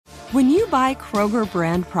When you buy Kroger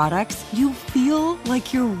brand products, you feel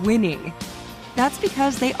like you're winning. That's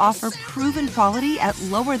because they offer proven quality at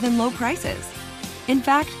lower than low prices. In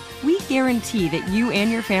fact, we guarantee that you and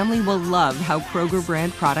your family will love how Kroger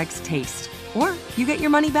brand products taste, or you get your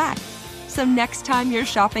money back. So next time you're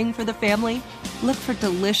shopping for the family, look for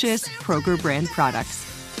delicious Kroger brand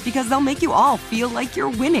products, because they'll make you all feel like you're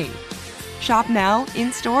winning. Shop now,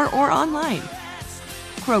 in-store, or online.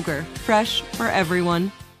 Kroger, fresh for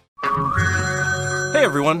everyone. Hey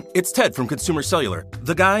everyone, it's Ted from Consumer Cellular,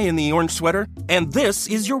 the guy in the orange sweater, and this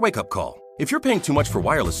is your wake-up call. If you're paying too much for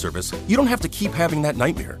wireless service, you don't have to keep having that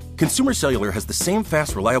nightmare. Consumer Cellular has the same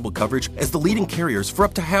fast, reliable coverage as the leading carriers for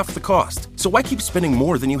up to half the cost. So why keep spending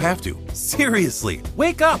more than you have to? Seriously,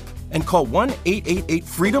 wake up and call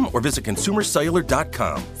 1-888-FREEDOM or visit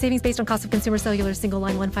consumercellular.com. Savings based on cost of Consumer Cellular single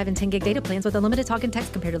line 1, 5, and 10 gig data plans with unlimited talk and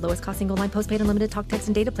text compared to lowest cost single line postpaid unlimited talk, text,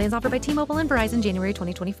 and data plans offered by T-Mobile and Verizon January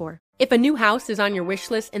 2024. If a new house is on your wish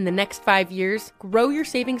list in the next 5 years, grow your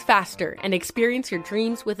savings faster and experience your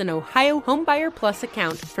dreams with an Ohio Homebuyer Plus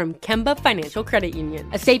account from Kemba Financial Credit Union.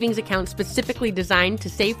 A savings account specifically designed to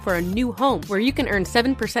save for a new home, where you can earn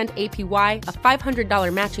 7% APY, a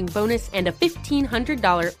 $500 matching bonus, and a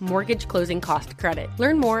 $1,500 mortgage closing cost credit.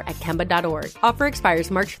 Learn more at Kemba.org. Offer expires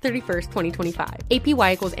March 31st, 2025.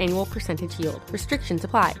 APY equals annual percentage yield. Restrictions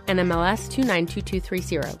apply. NMLS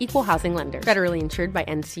 292230. Equal housing lender. Federally insured by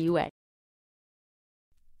NCUA.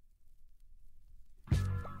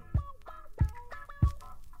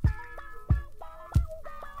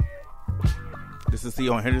 This is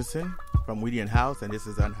Theo Henderson from Weedy & House, and this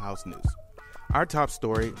is Unhoused News. Our top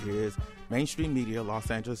story is mainstream media,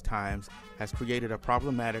 Los Angeles Times, has created a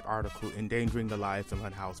problematic article endangering the lives of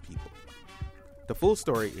unhoused people. The full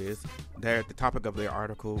story is that the topic of their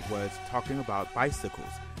article was talking about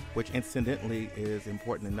bicycles, which incidentally is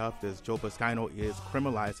important enough as Joe Boscano is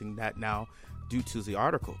criminalizing that now due to the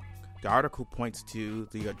article. The article points to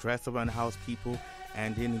the address of unhoused people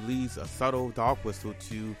and then leaves a subtle dog whistle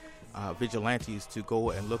to vigilantes to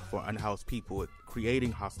go and look for unhoused people, creating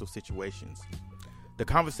hostile situations. The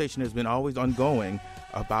conversation has been always ongoing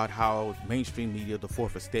about how mainstream media, the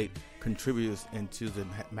fourth estate, contributes into the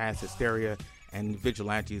mass hysteria and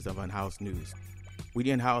vigilantes of unhoused news.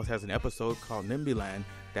 Weedy & House has an episode called NIMBYland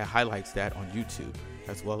that highlights that on YouTube,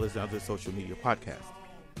 as well as other social media podcasts.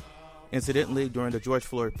 Incidentally, during the George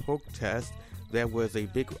Floyd protest, there was a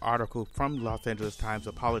big article from Los Angeles Times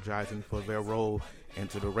apologizing for their role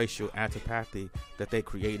into the racial antipathy that they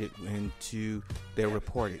created into their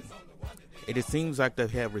reporting. It seems like they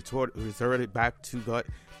have resorted back to that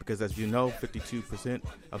because, as you know, 52%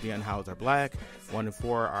 of the unhoused are black, 1 in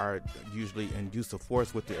 4 are usually in use of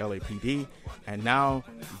force with the LAPD, and now,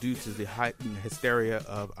 due to the heightened hysteria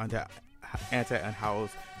of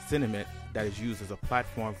anti-unhoused sentiment that is used as a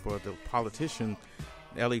platform for the politicians,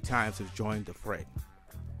 the LA Times has joined the fray.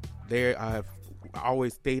 They have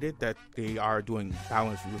always stated that they are doing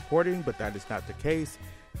balanced reporting, but that is not the case.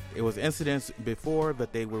 It was incidents before,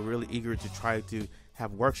 but they were really eager to try to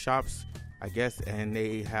have workshops, I guess, and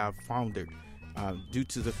they have foundered due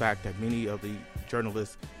to the fact that many of the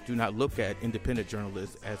journalists do not look at independent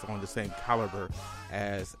journalists as on the same caliber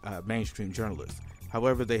as mainstream journalists.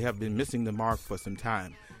 However, they have been missing the mark for some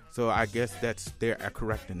time, so I guess they're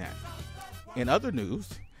correct in that. In other news,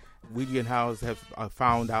 Weedy & House have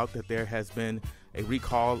found out that there has been a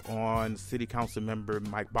recall on City Council member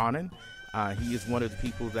Mike Bonin. He is one of the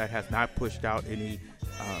people that has not pushed out any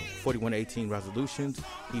 4118 resolutions.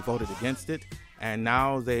 He voted against it, and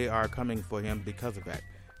now they are coming for him because of that.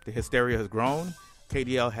 The hysteria has grown.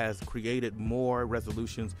 KDL has created more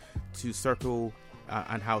resolutions to circle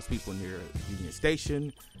unhoused people near Union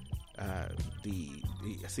Station, the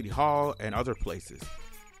City Hall, and other places.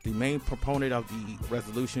 The main proponent of the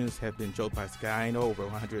resolutions have been Joe Boscano, over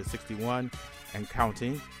 161 and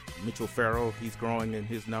counting. Mitchell Farrell, he's growing in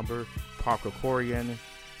his number. Parker Corian,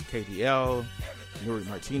 KDL, Nuri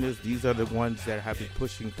Martinez. These are the ones that have been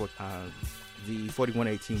pushing for the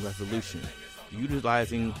 4118 resolution,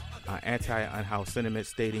 utilizing anti-unhoused sentiment,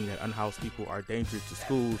 stating that unhoused people are dangerous to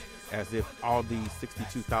schools, as if all these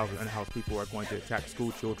 62,000 unhoused people are going to attack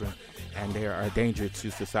school children and they are a danger to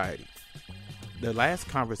society. The last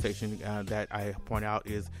conversation that I point out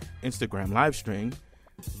is Instagram live stream,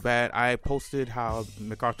 that I posted how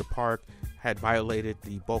MacArthur Park had violated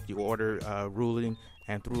the bulky order ruling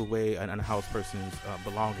and threw away an unhoused person's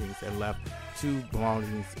belongings and left 2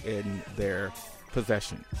 belongings in their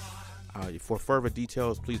possession. For further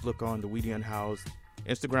details, please look on the Weedy & House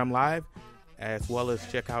Instagram Live, as well as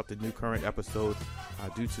check out the new current episode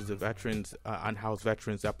due to the veterans, unhoused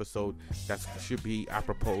veterans episode. That should be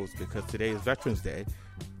apropos because today is Veterans Day.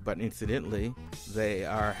 but incidentally, they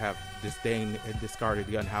have disdained and discarded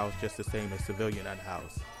the unhoused just the same as civilian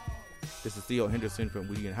unhoused. This is Theo Henderson from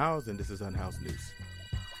Weedian House, and this is Unhoused News.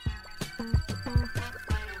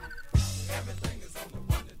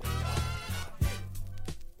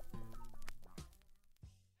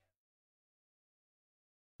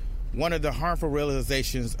 One of the harmful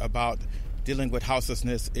realizations about dealing with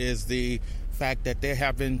houselessness is the fact that there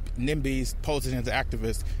have been NIMBYs posing as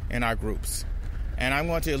activists in our groups. And I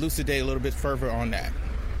want to elucidate a little bit further on that.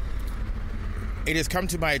 It has come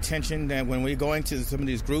to my attention that when we're going to some of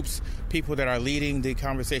these groups, people that are leading the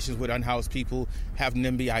conversations with unhoused people have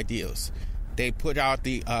NIMBY ideals. They put out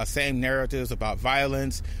the same narratives about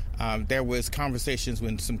violence. There was conversations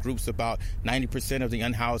with some groups about 90% of the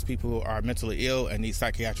unhoused people are mentally ill and need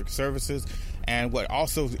psychiatric services. And what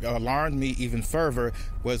also alarmed me even further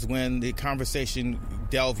was when the conversation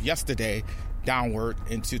delved yesterday downward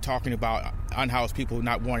into talking about unhoused people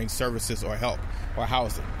not wanting services or help or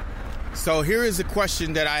housing. So here is a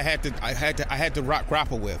question that I had to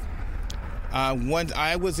grapple with. When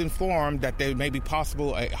I was informed that there may be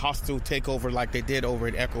possible a hostile takeover like they did over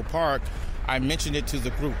at Echo Park, I mentioned it to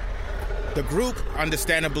the group. The group,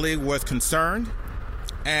 understandably, was concerned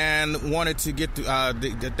and wanted to get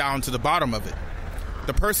down to the bottom of it.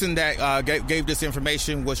 The person that gave this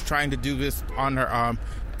information was trying to do this on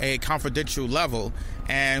a confidential level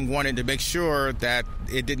and wanted to make sure that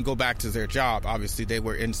it didn't go back to their job. Obviously, they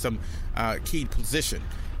were in some key position.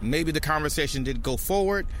 Maybe the conversation didn't go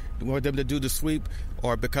forward. They wanted them to do the sweep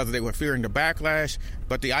or because they were fearing the backlash.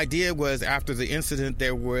 But the idea was after the incident,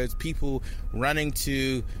 there was people running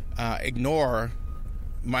to ignore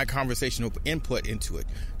my conversational input into it.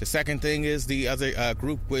 The second thing is the other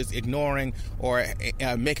group was ignoring or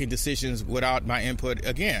making decisions without my input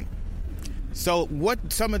again. So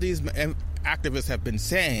what some of these activists have been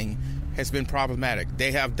saying has been problematic.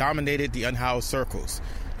 They have dominated the unhoused circles.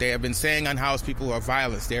 They have been saying unhoused people are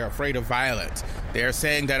violent. They're afraid of violence. They're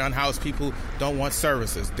saying that unhoused people don't want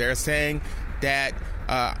services. They're saying that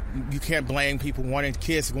you can't blame people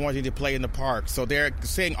kids wanting to play in the park. So they're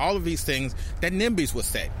saying all of these things that NIMBYs would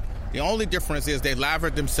say. The only difference is they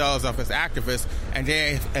lathered themselves up as activists, and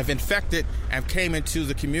they have infected and came into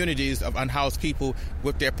the communities of unhoused people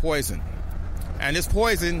with their poison. And this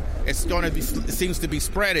poison seems to be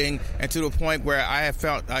spreading, and to the point where I have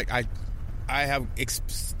felt I have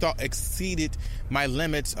exceeded my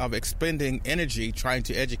limits of expending energy trying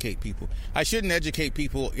to educate people. I shouldn't educate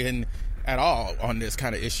people at all on this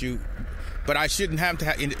kind of issue, but I shouldn't have to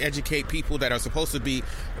educate people that are supposed to be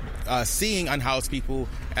seeing unhoused people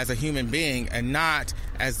as a human being and not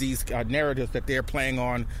as these narratives that they're playing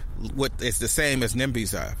on what is the same as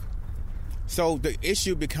NIMBYs are. So the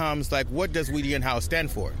issue becomes like, what does Weedian House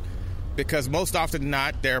stand for? Because most often than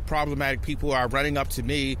not, there are problematic people who are running up to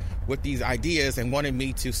me with these ideas and wanting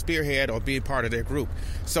me to spearhead or be a part of their group.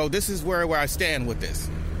 So this is where I stand with this.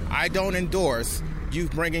 I don't endorse you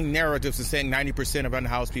bringing narratives and saying 90% of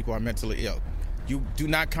unhoused people are mentally ill. You do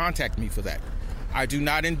not contact me for that. I do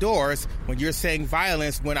not endorse when you're saying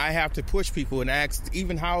violence when I have to push people and ask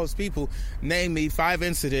even housed people, name me 5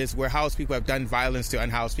 incidents where housed people have done violence to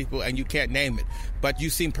unhoused people, and you can't name it. But you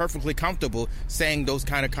seem perfectly comfortable saying those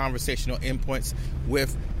kind of conversational endpoints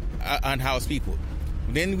with unhoused people.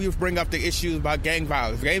 Then we bring up the issues about gang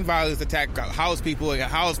violence. Gang violence attack housed people, and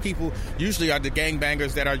housed people usually are the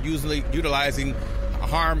gangbangers that are usually utilizing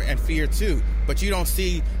harm and fear too. But you don't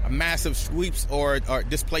see massive sweeps or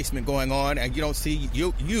displacement going on, and you don't see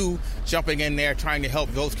you jumping in there trying to help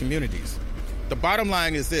those communities. The bottom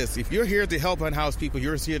line is this: if you're here to help unhoused people,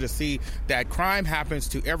 you're here to see that crime happens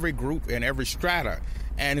to every group and every strata.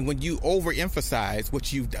 And when you overemphasize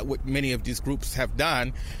what many of these groups have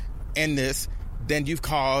done in this, then you've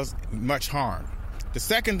caused much harm. The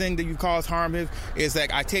second thing that you cause harm is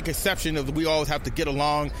that I take exception of we always have to get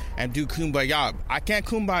along and do kumbaya. I can't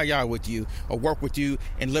kumbaya with you or work with you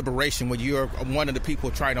in liberation when you're one of the people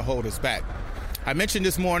trying to hold us back. I mentioned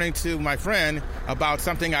this morning to my friend about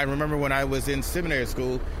something I remember when I was in seminary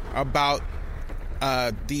school about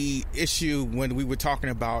the issue when we were talking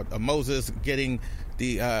about Moses getting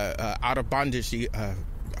the out of bondage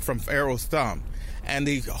from Pharaoh's thumb. And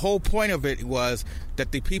the whole point of it was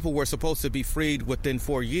that the people were supposed to be freed within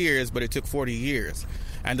 4 years, but it took 40 years.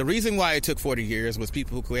 And the reason why it took 40 years was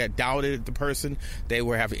people who had doubted the person. They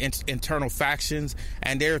were having internal factions,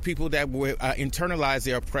 and there were people that were internalized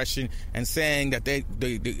their oppression and saying that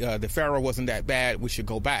the Pharaoh wasn't that bad, we should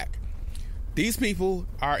go back. These people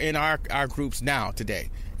are in our groups now today.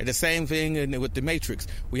 And the same thing with the Matrix.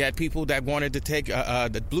 We had people that wanted to take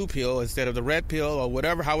the blue pill instead of the red pill or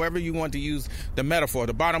whatever, however you want to use the metaphor.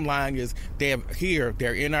 The bottom line is they're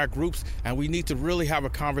in our groups, and we need to really have a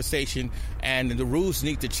conversation, and the rules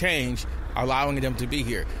need to change, allowing them to be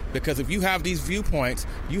here. Because if you have these viewpoints,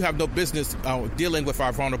 you have no business dealing with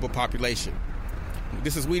our vulnerable population.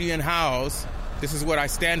 This is Weedy and Howes. This is what I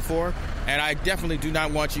stand for, and I definitely do not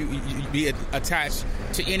want you to be attached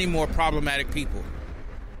to any more problematic people.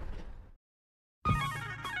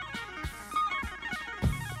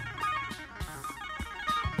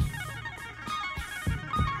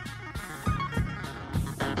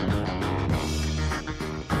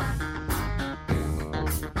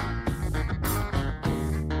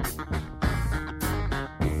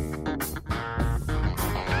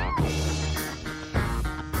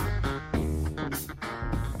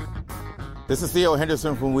 This is Theo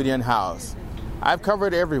Henderson from Weedy and Howes. I've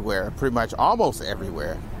covered everywhere, pretty much almost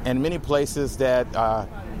everywhere, and many places that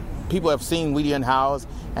people have seen Weedy and Howes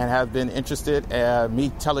and have been interested in me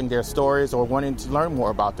telling their stories or wanting to learn more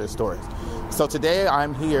about their stories. So today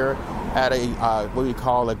I'm here at what we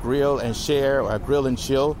call a grill and share, or a grill and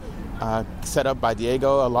chill, set up by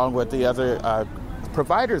Diego along with the other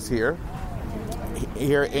providers here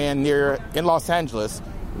in Los Angeles,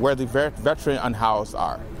 where the veteran unhoused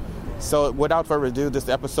are. So without further ado, this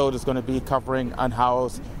episode is going to be covering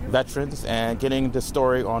unhoused veterans and getting the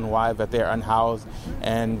story on why that they're unhoused.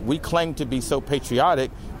 And we claim to be so patriotic,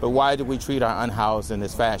 but why do we treat our unhoused in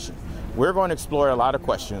this fashion? We're going to explore a lot of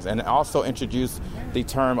questions and also introduce the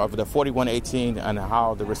term of the 4118 and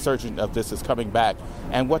how the resurgence of this is coming back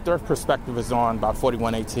and what their perspective is on about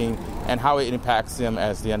 4118 and how it impacts them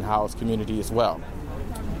as the unhoused community as well.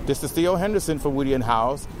 This is Theo Henderson for Weedy and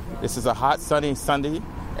Howes. This is a hot, sunny Sunday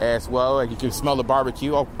as well. You can smell the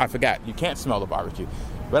barbecue. Oh, I forgot. You can't smell the barbecue.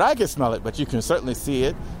 But I can smell it, but you can certainly see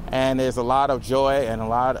it. And there's a lot of joy and a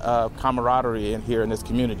lot of camaraderie in here in this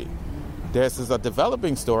community. This is a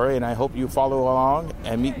developing story, and I hope you follow along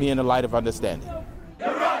and meet me in the light of understanding.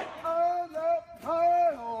 You're right.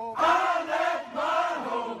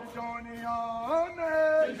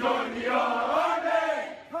 Join the army.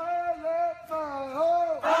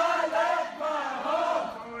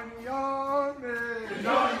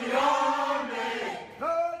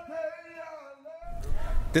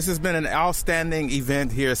 This has been an outstanding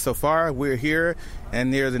event here so far. We're here and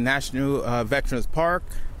near the National Veterans Park.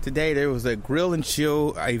 Today there was a grill and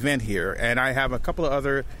chill event here, and I have a couple of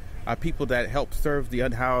other people that help serve the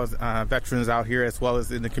unhoused veterans out here as well as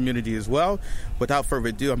in the community as well. Without further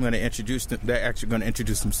ado, I'm going to introduce them. They're actually going to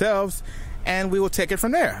introduce themselves, and we will take it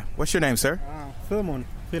from there. What's your name, sir? Philip.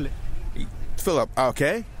 Philip,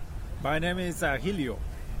 okay. My name is Helio.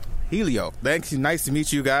 Helio. Thanks. Nice to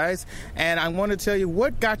meet you guys. And I want to tell you,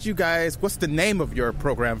 what got you guys, what's the name of your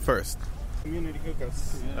program first? Community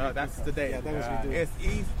Cookouts. That's the day. Yeah, that's what we do. It's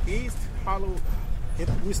East Hollywood.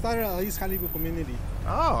 We started at East Hollywood Community.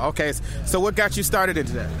 Oh, okay. So what got you started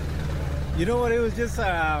into that? You know what? It was just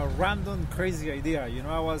a random, crazy idea. You know,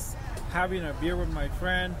 I was having a beer with my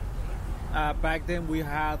friend. Back then we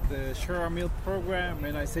had the Share a Meal program.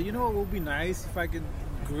 And I said, you know, it would be nice if I could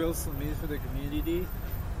grill some meat for the community.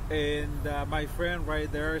 And my friend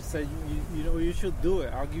right there said, you know, you should do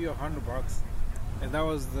it. I'll give you $100. And that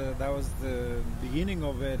was the beginning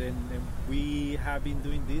of it. And we have been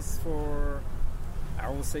doing this for, I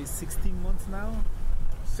will say, 16 months now.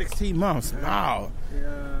 16 months. Wow.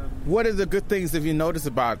 What are the good things have you noticed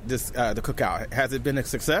about this the cookout? Has it been a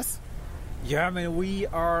success? Yeah, I mean, we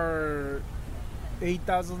are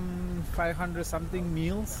 8,500 something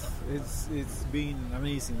meals. It's been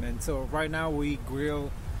amazing, man. So right now we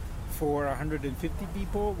grill for 150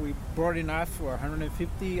 people. We brought enough for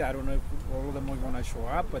 150. I don't know if all of them are going to show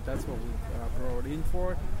up, but that's what we brought in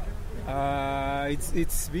for.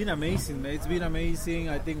 It's been amazing. It's been amazing.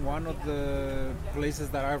 I think one of the places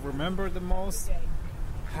that I remember the most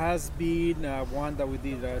has been one that we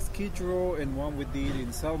did at Skid Row and one we did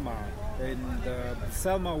in Selma. And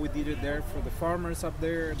Selma, we did it there for the farmers up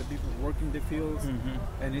there, the people working the fields.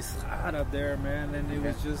 Mm-hmm. And it's hot up there, man. And it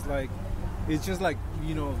was just like, it's just like,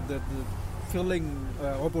 you know, the feeling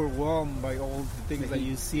overwhelmed by all the things that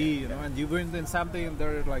you see, you know. And you bring in something and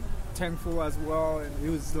they're like thankful as well. And it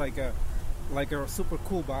was like a super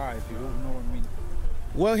cool vibe, if you don't know what I mean.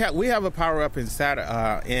 Well, we have a power-up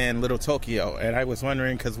in Little Tokyo, and I was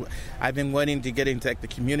wondering, because I've been wanting to get into the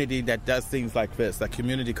community that does things like this, like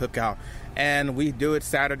community cookout, and we do it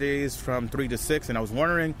Saturdays from 3 to 6, and I was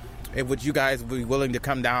wondering if you guys would be willing to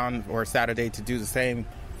come down for Saturday to do the same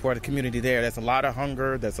for the community there. There's a lot of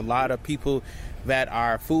hunger. There's a lot of people that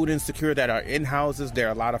are food insecure that are in houses. There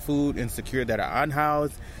are a lot of food insecure that are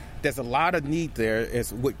unhoused. There's a lot of need there.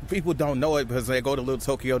 People don't know it because they go to Little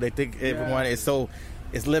Tokyo. They think everyone is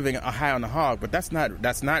living high on the hog, but that's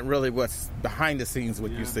not really what's behind the scenes.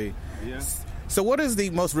 What you see. Yeah. So, what is the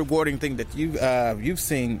most rewarding thing that you've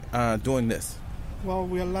seen doing this? Well,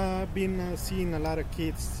 we have been seeing a lot of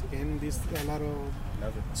kids and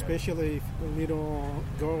especially little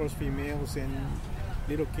girls, females, and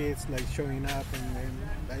little kids like showing up and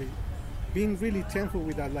like being really thankful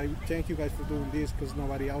with that. Like, thank you guys for doing this because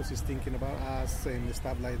nobody else is thinking about us and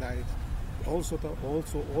stuff like that. Also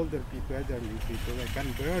older people, elderly people that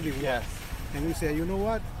can barely walk. Yes. And we say, you know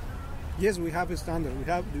what? Yes, we have a standard.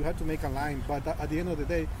 You have to make a line, but at the end of the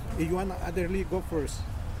day, if you want the elderly, go first.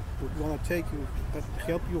 We want to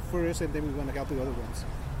help you first, and then we want to help the other ones.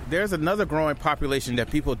 There's another growing population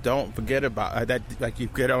that people don't forget about, that like you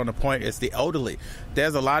get on the point, is the elderly.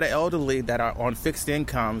 There's a lot of elderly that are on fixed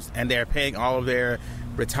incomes, and they're paying all of their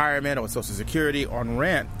retirement or Social Security on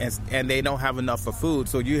rent, and they don't have enough for food.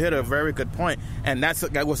 So you hit a very good point, and that's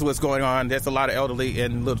what's going on. There's a lot of elderly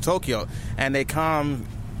in Little Tokyo, and they come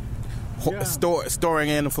storing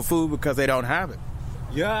in for food because they don't have it.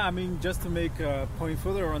 Yeah, I mean, just to make a point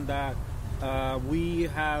further on that, we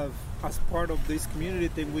have, as part of this community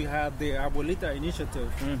thing, we have the Abuelita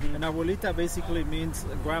Initiative. Mm-hmm. And Abuelita basically means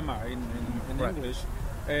grandma in English.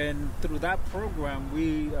 And through that program,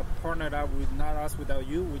 we partnered up with Not Us Without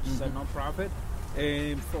You, which is a nonprofit.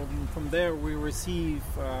 And from there, we receive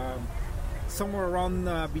somewhere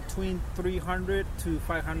around between 300 to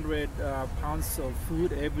 500 pounds of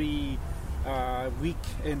food every week,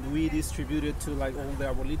 and we distribute it to like all the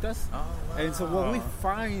abuelitas. Oh, wow. And so what we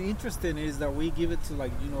find interesting is that we give it to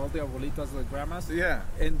all the abuelitas, the grandmas. Yeah.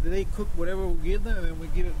 And they cook whatever we give them, and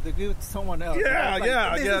they give it to someone else. Yeah,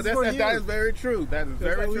 that is very true. That is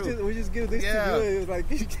very true. We just give this to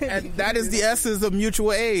you. And that is the essence of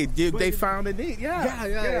mutual aid. They found a need. Yeah,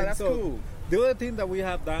 that's cool. The other thing that we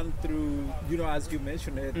have done through, as you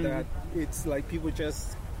mentioned it, that it's like people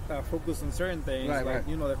just focus on certain things,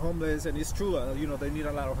 the homeless, and it's true, they need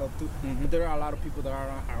a lot of help too. Mm-hmm. But there are a lot of people that are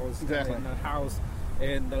in a house,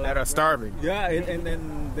 and that are starving. Yeah, and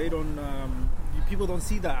then they don't. People don't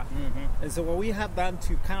see that. Mm-hmm. And so what we have done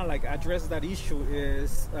to kind of like address that issue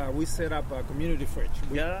is we set up a community fridge.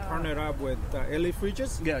 We partnered up with LA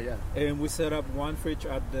Fridges. And we set up one fridge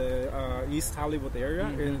at the East Hollywood area,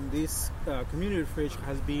 and this community fridge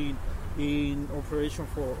has been in operation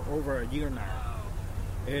for over a year now.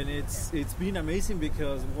 And it's been amazing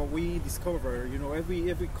because what we discover,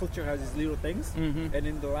 every culture has these little things, and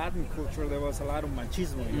in the Latin culture there was a lot of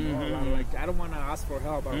machismo, a lot of like, I don't want to ask for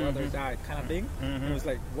help, I'd rather die kind of thing. And it was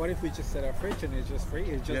like, what if we just set a fridge and it's just free?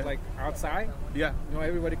 It's just like outside. Yeah.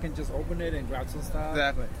 Everybody can just open it and grab some stuff.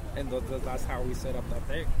 Exactly. And that's how we set up that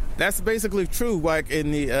thing. That's basically true. Like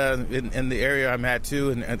in the in the area I'm at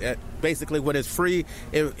too, and basically when it's free,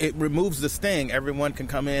 it removes the sting. Everyone can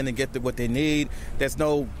come in and get what they need. There's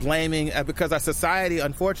no blaming, because our society,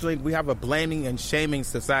 unfortunately, we have a blaming and shaming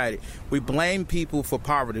society. We blame people for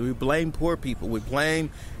poverty. We blame poor people. We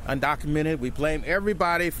blame undocumented. We blame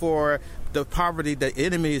everybody for the poverty. The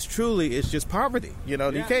enemy is just poverty. You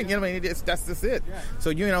can't. That's just it. Yeah.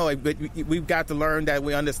 So but we've got to learn that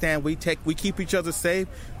we understand. We keep each other safe.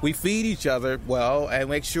 We feed each other well, and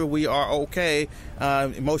make sure we are okay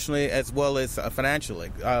emotionally as well as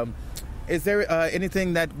financially. Is there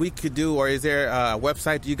anything that we could do, or is there a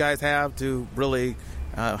website you guys have to really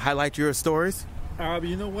highlight your stories?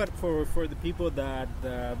 You know what? For the people that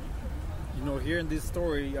hearing this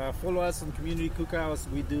story, follow us on Community Cookouts.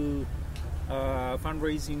 We do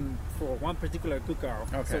fundraising for one particular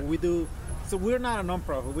cookout. Okay. So we're not a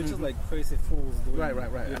nonprofit. We're just like crazy fools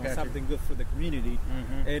doing something good for the community.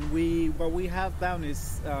 Mm-hmm. And what we have done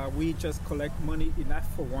is we just collect money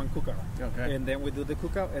enough for one cookout. Okay. And then we do the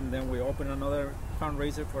cookout, and then we open another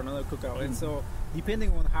fundraiser for another cookout. Mm-hmm. And so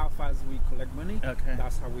depending on how fast we collect money,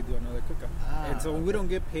 that's how we do another cookout. And so we don't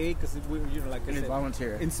get paid because we, like I said,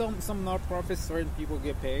 volunteer. In some nonprofits, certain people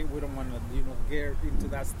get paid. We don't want to, get into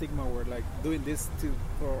that stigma where like doing this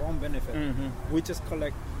for our own benefit. Mm-hmm. We just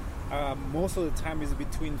collect. Most of the time is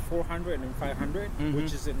between 400 and 500,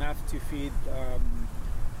 which is enough to feed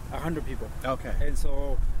 100 people. Okay. And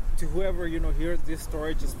so to whoever, hears this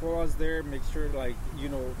story, just follow us there. Make sure,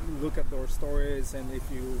 look at those stories. And if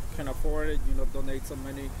you can afford it, donate some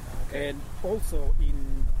money. Okay. And also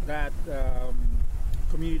in that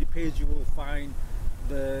community page, you will find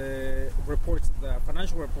the reports, the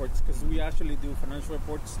financial reports, because we actually do financial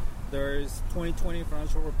reports. There's 2020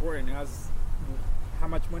 financial report, and it has how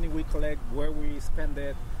much money we collect, where we spend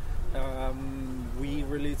it, We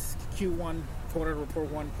release Q1, quarter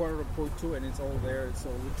report 1, quarter report 2, and it's all there. So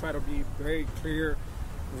we try to be very clear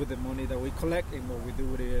with the money that we collect and what we do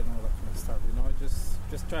with it and all that kind of stuff. You know,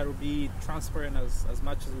 just try to be transparent as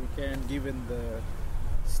much as we can, given the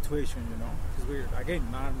situation. You know, because we're again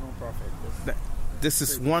not a non-profit. This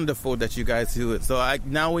is wonderful that you guys do it. So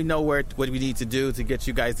now we know what we need to do to get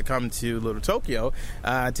you guys to come to Little Tokyo,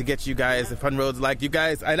 to get you guys the fun roads like you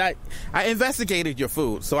guys. And I investigated your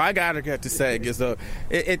food, so I gotta get to say, so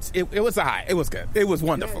it was a high. It was good. It was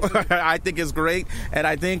wonderful. I think it's great, and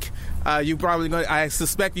I think you probably I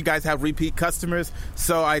suspect you guys have repeat customers.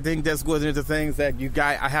 So I think that's one of the things that you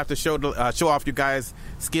guys. I have to show off you guys'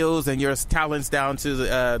 skills and your talents down to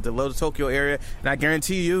the Little Tokyo area, and I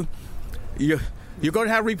guarantee you. You're going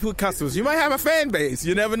to have repeat customers. You might have a fan base.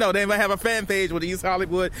 You never know. They might have a fan page with the East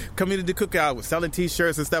Hollywood Community Cookout with selling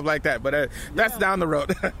T-shirts and stuff like that. But that's down the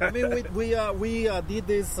road. I mean, we did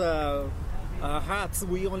this hats.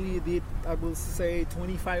 We only did, I will say,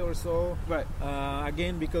 25 or so. Right.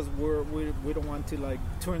 Again, because we don't want to like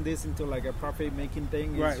turn this into like a profit-making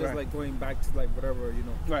thing. It's just like going back to like whatever, you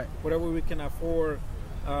know. Right. Whatever we can afford.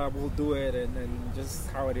 We'll do it, and just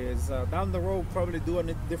how it is. Down the road, probably do a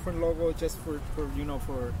different logo just for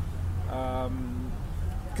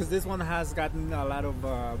because this one has gotten a lot of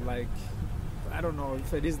like, I don't know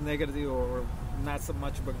if it is negative or not so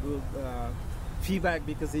much of a good feedback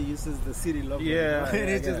because it uses the city logo. Yeah, and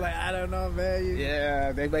it's just like, I don't know,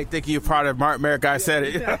 man. They might think you're part of Mark Merrick. I said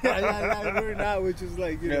it. We're not, which is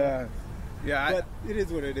like, you know. Yeah, but it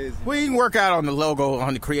is what it is. We can work out on the logo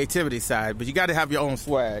on the creativity side, but you got to have your own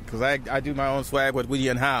swag because I do my own swag with Weedy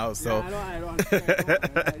and House. So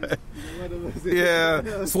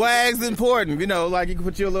yeah, swag's important. You know, like you can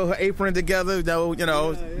put your little apron together.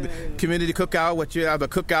 Community cookout. What you have a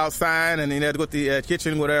cookout sign, and then with the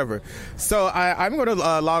kitchen, whatever. So I'm going to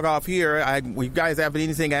log off here. You guys have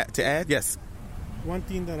anything to add? Yes. One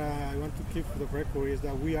thing that I want to keep for the record is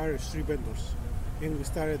that we are street vendors. And we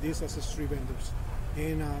started this as a street vendors.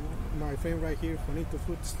 And my friend right here, Juanito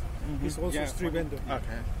Foods, is also a street vendor.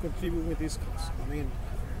 Okay. Contribute with this cause. I mean,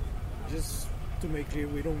 just to make clear,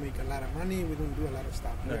 we don't make a lot of money. We don't do a lot of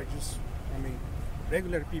stuff. We're just,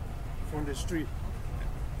 regular people from the street.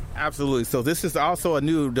 Absolutely. So this is also a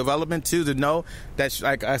new development too to know that's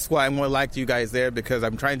why I'm more like you guys there, because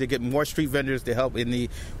I'm trying to get more street vendors to help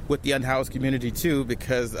with the unhoused community too,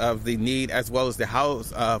 because of the need as well as the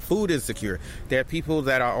house food insecure. There are people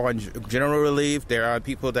that are on general relief. There are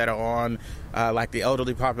people that are on like the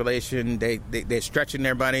elderly population. They're stretching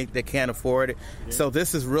their money. They can't afford it. Yeah. So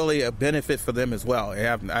this is really a benefit for them as well.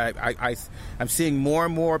 I'm seeing more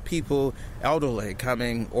and more people elderly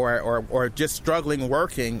coming or just struggling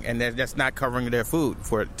working, and they're just not covering their food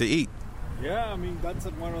to eat. Yeah, I mean, that's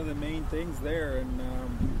one of the main things there. And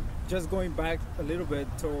just going back a little bit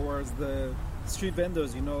towards the street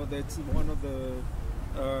vendors, you know, that's one of the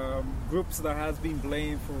groups that has been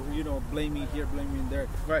blamed for, you know, blaming here, blaming there,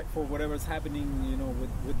 right, for whatever's happening, you know,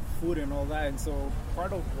 with food and all that. And so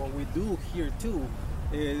part of what we do here too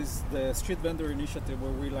is the street vendor initiative,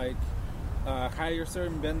 where we like hire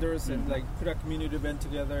certain vendors and like put a community event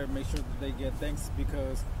together, make sure that they get things,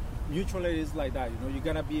 because mutual aid is like that. You know, you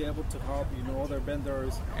gotta be able to help, you know, other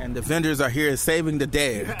vendors. And the vendors are here saving the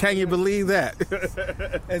day. Can you believe that?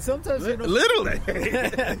 And sometimes, you know, literally.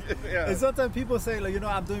 Yeah. And sometimes people say, like, you know,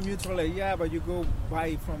 I'm doing mutual aid. Yeah, but you go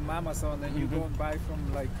buy from Amazon, and you go and buy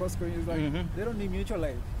from like Costco. And you're like, they don't need mutual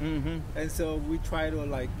aid. And so we try to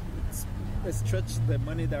like stretch the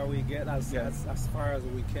money that we get as far as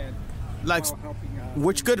we can. Like,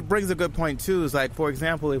 which brings a good point too. Is like, for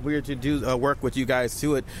example, if we were to do work with you guys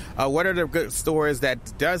to it, what are the good stores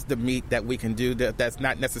that does the meat that we can do that's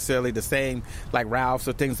not necessarily the same, like Ralph's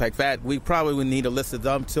or things like that? We probably would need a list of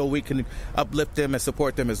them so we can uplift them and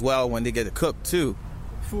support them as well when they get it cooked too.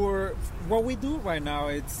 For what we do right now,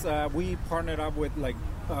 it's we partnered up with like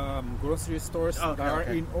grocery stores that are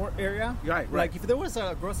in our area. Right. Like if there was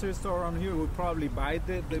a grocery store around here, we'd probably buy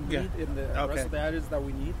the meat in the rest of the areas that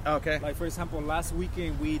we need. Okay. Like for example, last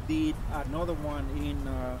weekend we did another one in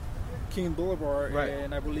King Boulevard,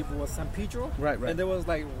 and I believe it was San Pedro. Right. And there was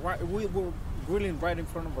like we were grilling right in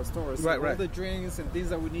front of our store. So all the drinks and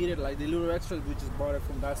things that we needed, like the little extras, we just bought it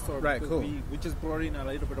from that store. Right. Because Cool. we just brought in a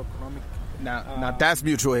little bit of economic. Now that's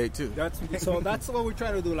mutual aid too. That's what we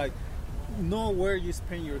try to do. Like, know where you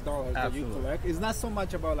spend your dollars that you collect. It's not so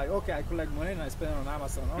much about like, okay, I collect money and I spend it on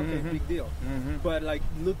Amazon. Okay, big deal. But like,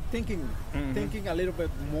 thinking a little bit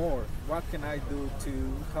more. What can I do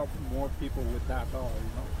to help more people with that dollar?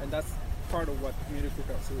 You know, and that's part of what Community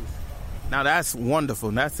Cookouts is. Now that's wonderful.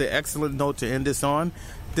 And that's an excellent note to end this on.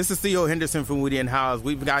 This is Theo Henderson from Woody and House.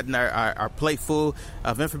 We've gotten our plate full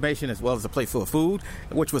of information as well as a plate full of food,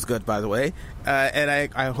 which was good, by the way. And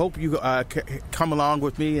I hope you come along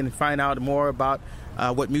with me and find out more about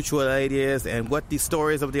what mutual aid is and what the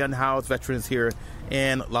stories of the unhoused veterans here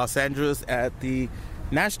in Los Angeles at the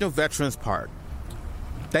National Veterans Park.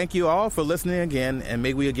 Thank you all for listening again, and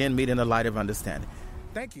may we again meet in the light of understanding.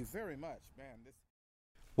 Thank you very much, man.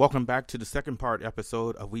 Welcome back to the second part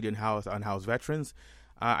episode of We Didn't House Unhoused Veterans.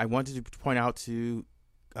 I wanted to point out to,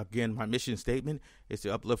 again, my mission statement is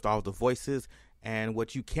to uplift all the voices. And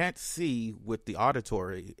what you can't see with the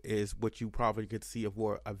auditory is what you probably could see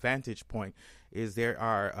for a vantage point is there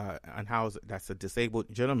are unhoused, that's a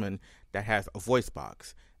disabled gentleman that has a voice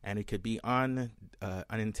box. And it could be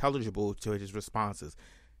unintelligible to his responses.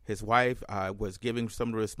 His wife was giving some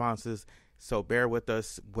of the responses, so bear with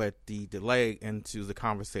us with the delay into the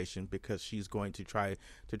conversation because she's going to try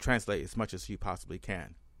to translate as much as she possibly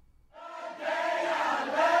can.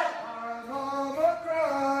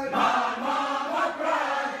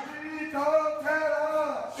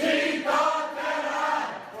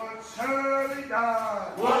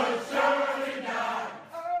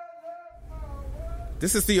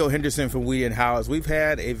 This is Theo Henderson from We and House. We've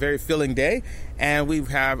had a very filling day, and we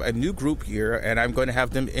have a new group here, and I'm going to have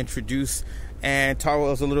them introduce and tell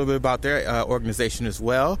us a little bit about their organization as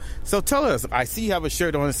well. So tell us, I see you have a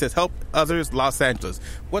shirt on that says Help Others Los Angeles.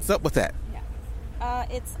 What's up with that? Yeah.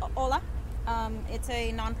 It's OLA. It's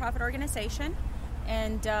a nonprofit organization,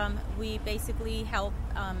 and we basically help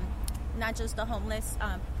not just the homeless,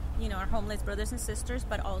 our homeless brothers and sisters,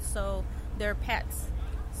 but also their pets.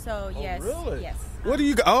 So, yes. Oh, really? Yes. What do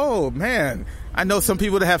you... Oh, man. I know some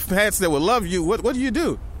people that have pets that would love you. What do you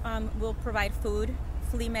do? We'll provide food,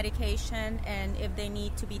 flea medication, and if they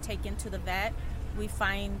need to be taken to the vet, we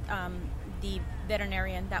find the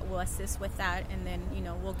veterinarian that will assist with that, and then,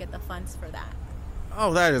 we'll get the funds for that.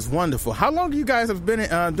 Oh, that is wonderful. How long do you guys have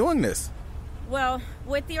been doing this? Well,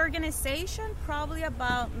 with the organization, probably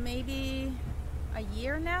about maybe a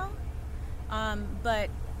year now. But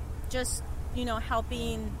just...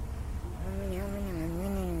 helping.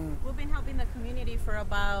 We've been helping the community for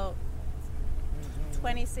about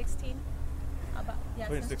 2016.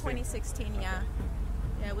 Since 2016, yeah.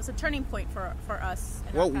 Yeah, it was a turning point for us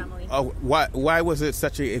and our family. Why was it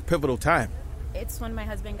such a pivotal time? It's when my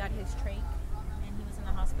husband got his trach, and he was in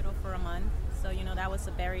the hospital for a month. So, that was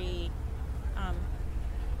a very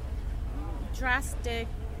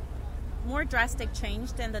more drastic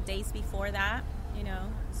change than the days before that.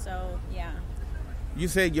 So yeah. You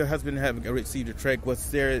said your husband had received a trach.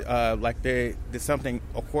 Was there did something?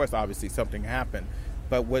 Of course, obviously something happened,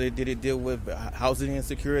 but did it deal with housing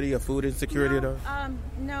insecurity or food insecurity?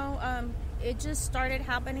 No. It just started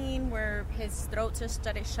happening where his throat just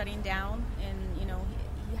started shutting down, and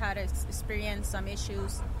he had experienced some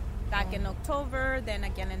issues back in October, then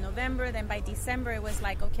again in November, then by December it was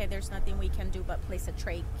like, okay, there's nothing we can do but place a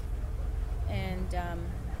trach, and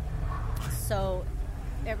so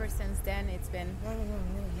ever since then it's been.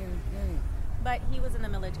 But he was in the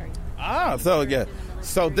military. So yeah.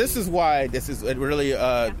 So this is why it really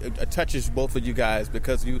it touches both of you guys,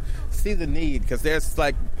 because you see the need, because there's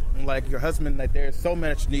like your husband, like there's so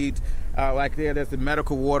much need. There's the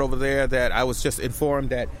medical ward over there that I was just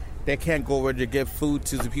informed that they can't go over to give food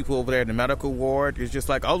to the people over there in the medical ward. It's just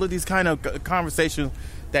like all of these kind of conversations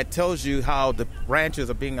that tells you how the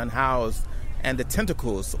branches are being unhoused and the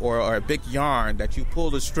tentacles or a big yarn that you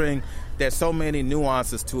pull the string. There's so many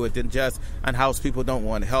nuances to it than just unhoused people don't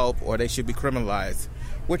want help or they should be criminalized.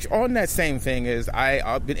 Which on that same thing is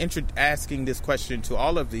I've been asking this question to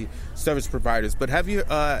all of the service providers, but have you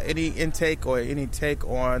any intake or any take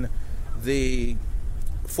on the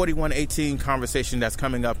 4118 conversation that's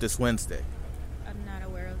coming up this Wednesday? I'm not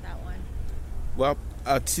aware of that one. Well,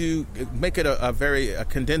 to make it a very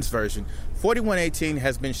condensed version, 4118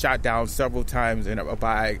 has been shot down several times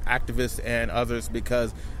by activists and others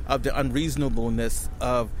because of the unreasonableness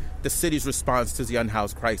of the city's response to the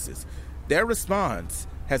unhoused crisis. Their response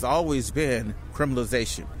has always been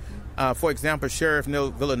criminalization. For example, Sheriff Neil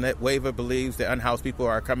Villanueva believes that unhoused people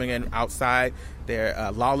are coming in outside.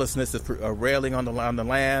 Their lawlessness is railing on the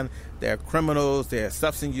land. They're criminals. They're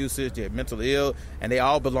substance users. They're mentally ill, and they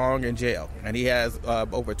all belong in jail. And he has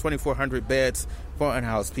over 2,400 beds for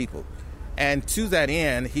unhoused people. And to that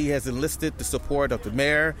end, he has enlisted the support of the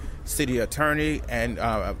mayor, city attorney, and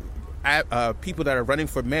people that are running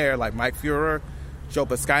for mayor like Mike Feuer, Joe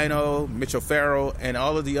Pasquino, Mitchell Farrell, and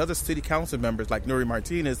all of the other city council members like Nuri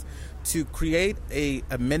Martinez to create a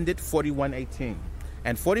amended 4118.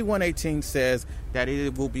 And 4118 says that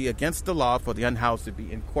it will be against the law for the unhoused to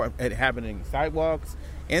be inhabiting sidewalks,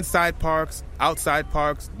 inside parks, outside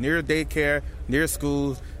parks, near daycare, near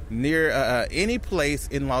schools, near any place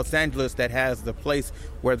in Los Angeles that has the place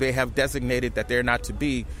where they have designated that they're not to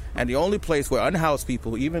be. And the only place where unhoused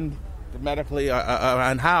people, even medically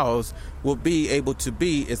unhoused, will be able to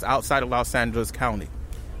be is outside of Los Angeles County.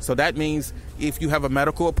 So that means if you have a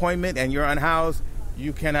medical appointment and you're unhoused,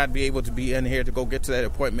 you cannot be able to be in here to go get to that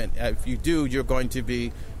appointment. If you do, you're going to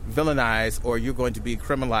be villainized, or you're going to be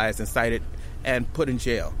criminalized and cited and put in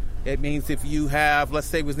jail. It means if you have, let's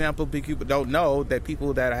say, for example, people don't know that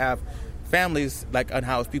people that have families like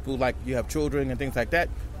unhoused people, like you have children and things like that,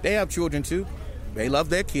 they have children too. They love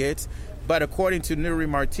their kids. But according to Nuri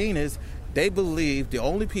Martinez, they believe the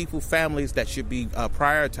only families that should be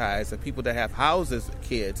prioritized are people that have houses,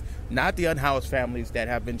 kids, not the unhoused families that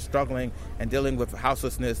have been struggling and dealing with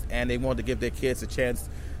houselessness, and they want to give their kids a chance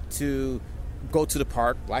to go to the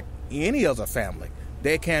park like any other family.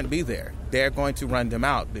 They can't be there. They're going to run them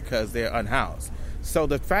out because they're unhoused. So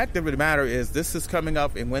the fact of the matter is, this is coming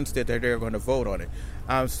up in Wednesday that they're going to vote on it.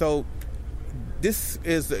 So this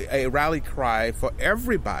is a rally cry for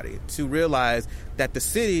everybody to realize that the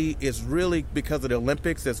city is really, because of the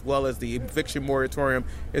Olympics as well as the eviction moratorium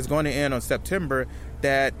is going to end on September,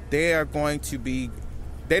 that they are going to be,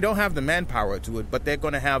 they don't have the manpower to it, but they're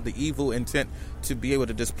going to have the evil intent to be able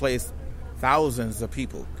to displace thousands of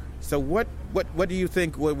people. So what do you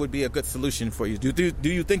think would be a good solution for you? Do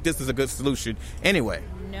you think this is a good solution anyway?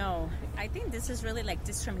 No, I think this is really like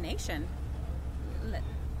discrimination.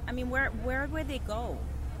 I mean, where would they go?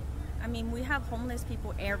 I mean, we have homeless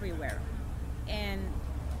people everywhere, and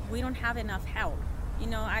we don't have enough help. You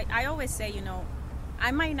know, I always say, you know,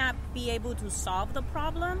 I might not be able to solve the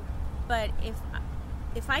problem, but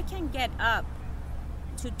if I can get up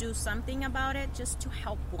to do something about it, just to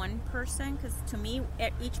help one person, because to me,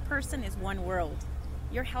 each person is one world.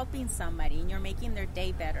 You're helping somebody, and you're making their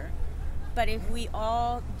day better. But if we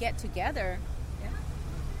all get together...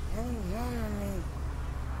 Yeah,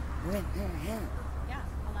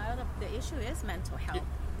 a lot of the issue is mental health.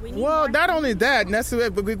 Well, not only that,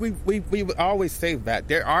 but we always say that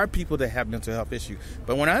there are people that have mental health issues.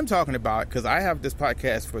 But when I'm talking about, because I have this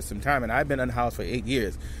podcast for some time and I've been unhoused for 8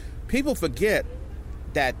 years, people forget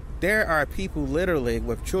that there are people literally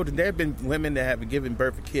with children. There have been women that have been giving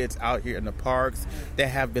birth to kids out here in the parks that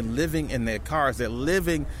have been living in their cars. They're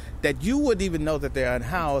living that you wouldn't even know that they're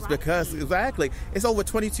unhoused, because exactly it's over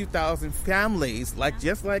 22,000 families,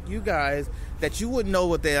 just like you guys, that you wouldn't know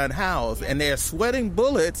what they're unhoused, and they're sweating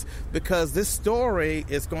bullets because this story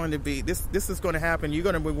is going to be this is going to happen. You're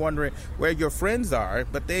going to be wondering where your friends are,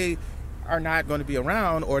 but they are not going to be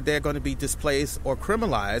around, or they're going to be displaced or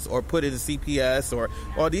criminalized or put into CPS or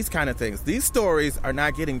all these kind of things. These stories are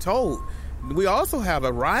not getting told. We also have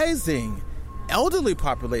a rising elderly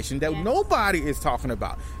population that nobody is talking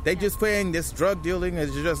about. They just saying this drug dealing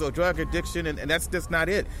is just a drug addiction, and that's just not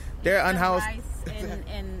it. They're unhoused.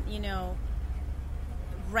 And you know,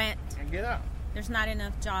 rent. And get out. There's not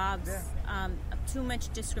enough jobs. Too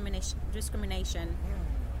much discrimination.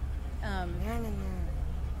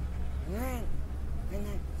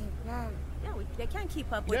 They can't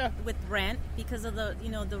keep up with rent because of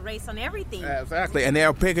the race on everything. Exactly, and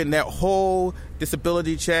they're picking their whole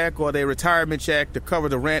disability check or their retirement check to cover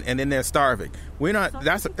the rent, and then they're starving. We're not.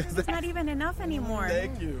 It's not even enough anymore.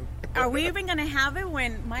 Thank you. Are we even going to have it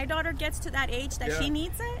when my daughter gets to that age that she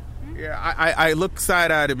needs it? Yeah, I look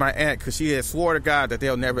side-eyed at my aunt because she has swore to God that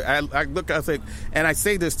they'll never. I say, and I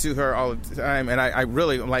say this to her all the time, and I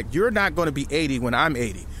really, I'm like, you're not going to be 80 when I'm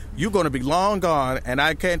 80. You're going to be long gone, and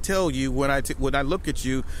I can't tell you when I look at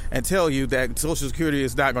you and tell you that Social Security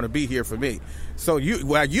is not going to be here for me. So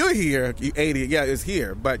while you're here, 80, it's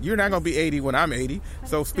here, but you're not going to be 80 when I'm 80. But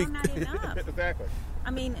so it's speak. still not enough. Exactly.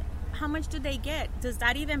 I mean, how much do they get? Does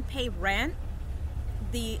that even pay rent?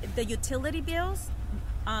 The utility bills,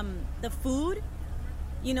 the food,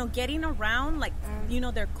 getting around, like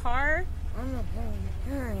their car.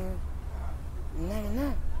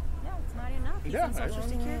 Yeah, it's not enough. He's on Social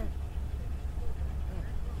Security.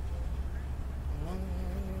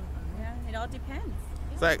 Yeah, it all depends.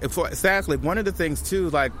 Exactly. One of the things,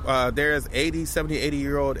 too, there's 80, 70,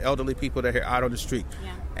 80-year-old elderly people that are out on the street.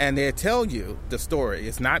 Yeah. And they tell you the story.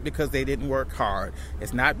 It's not because they didn't work hard.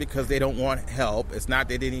 It's not because they don't want help. It's not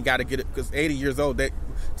they didn't got to get it because 80 years old,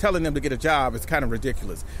 telling them to get a job is kind of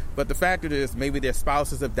ridiculous. But the fact is, maybe their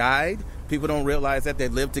spouses have died. People don't realize that they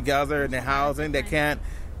live together in their housing. They can't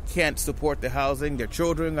support the housing. Their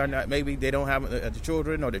children are not, maybe they don't have the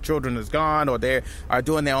children, or their children is gone, or they are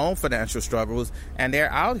doing their own financial struggles, and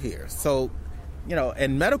they're out here. So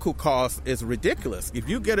and medical costs is ridiculous. If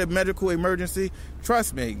you get a medical emergency,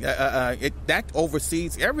 trust me, that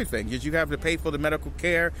oversees everything. Because you have to pay for the medical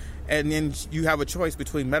care, and then you have a choice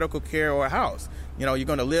between medical care or a house. You're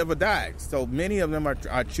going to live or die. So many of them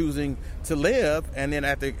are choosing to live, and then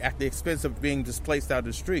at the expense of being displaced out of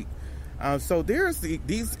the street. So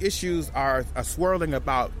these issues are swirling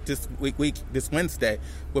about this Wednesday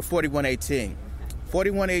with 4118.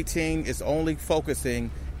 4118 is only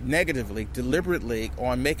focusing negatively, deliberately,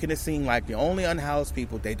 on making it seem like the only unhoused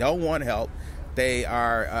people, they don't want help.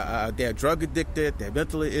 They're drug addicted. They're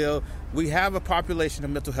mentally ill. We have a population of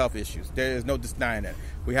mental health issues. There is no denying that.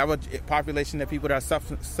 We have a population of people that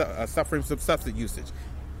are suffering from substance usage.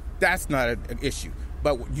 That's not an issue.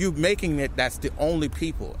 But you making it, that's the only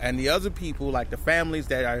people. And the other people, like the families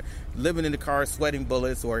that are living in the cars sweating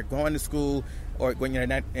bullets, or going to school, or when you're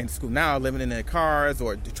not in school now, living in their cars,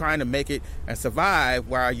 or trying to make it and survive,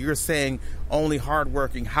 while you're saying only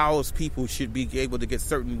hardworking, housed people should be able to get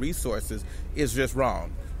certain resources, is just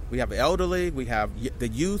wrong. We have the elderly, we have the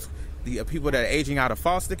youth, the people that are aging out of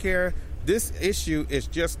foster care. This issue is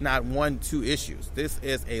just not 1-2 issues. This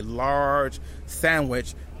is a large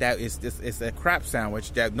sandwich it's a crap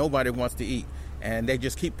sandwich that nobody wants to eat. And they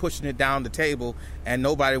just keep pushing it down the table, and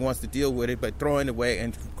nobody wants to deal with it, but throwing it away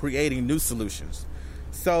and creating new solutions.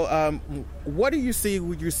 So what do you see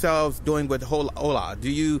with yourselves doing with Hola? Do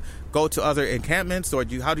you go to other encampments, or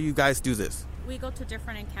how do you guys do this? We go to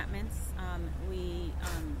different encampments.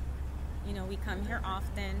 We come here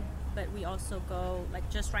often, but we also go, like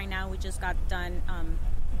just right now, we just got done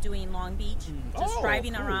doing Long Beach,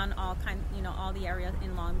 driving around all the areas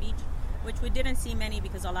in Long Beach, which we didn't see many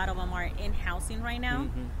because a lot of them are in housing right now.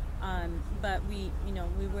 But we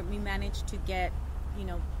managed to get,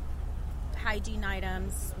 hygiene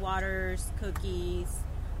items, waters, cookies.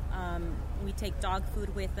 We take dog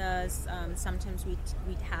food with us. Sometimes we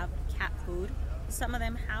have cat food. Some of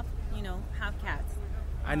them have cats.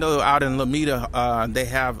 I know out in Lomita, they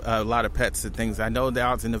have a lot of pets and things. I know that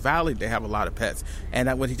out in the valley, they have a lot of pets.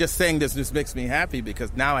 And when he's just saying this makes me happy,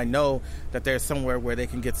 because now I know that there's somewhere where they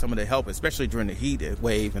can get some of the help, especially during the heat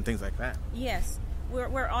wave and things like that. Yes. We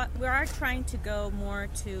are trying to go more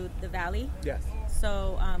to the valley. Yes.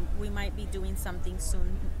 So we might be doing something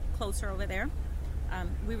soon closer over there.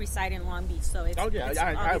 We reside in Long Beach, so it's I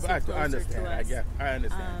understand. I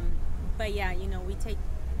understand. But yeah,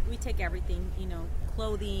 we take everything,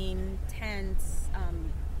 clothing, tents,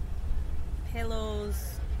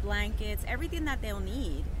 pillows, blankets, everything that they'll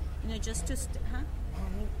need, just to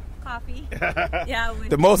coffee. Yeah,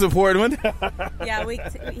 the most important one. Yeah,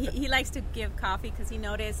 he likes to give coffee because he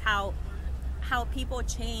noticed how people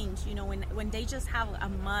change, when they just have a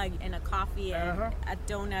mug and a coffee and a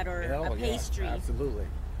donut or a pastry. Yeah, absolutely.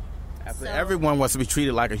 So, everyone wants to be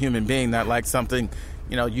treated like a human being, not like something,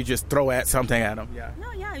 you just throw something at them. Yeah.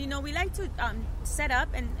 No, yeah, we like to set up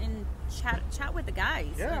and chat with the guys,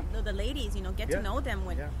 the ladies, get to know them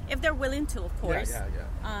if they're willing to, of course.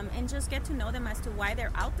 And just get to know them as to why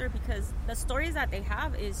they're out there, because the stories that they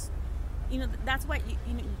have is, that's what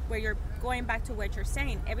where you're going back to what you're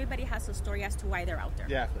saying. Everybody has a story as to why they're out there.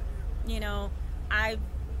 Exactly. I've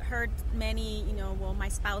heard many, my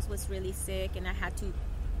spouse was really sick and I had to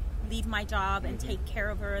leave my job and take care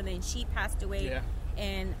of her, and then she passed away,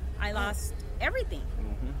 and I lost everything.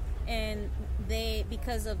 And they,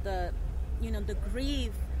 because of the the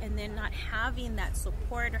grief, and then not having that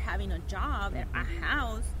support or having a job at a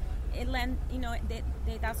house,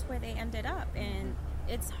 that's where they ended up. And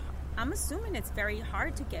I'm assuming it's very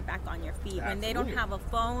hard to get back on your feet. Absolutely. When they don't have a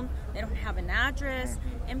phone, they don't have an address,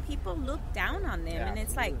 and people look down on them. And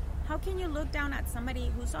it's like, how can you look down at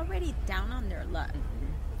somebody who's already down on their luck?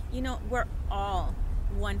 We're all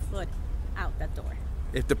 1 foot out that door.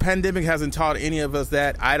 If the pandemic hasn't taught any of us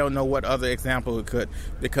that, I don't know what other example it could,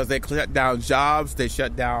 because they shut down jobs, they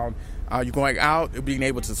shut down you're going out, being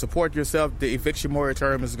able to support yourself. The eviction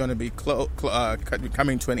moratorium is going to be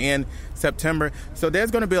coming to an end September. So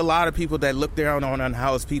there's going to be a lot of people that look down on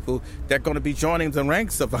unhoused people that are going to be joining the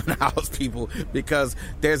ranks of unhoused people, because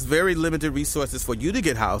there's very limited resources for you to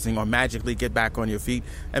get housing or magically get back on your feet.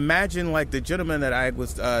 Imagine like the gentleman that I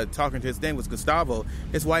was talking to, his name was Gustavo.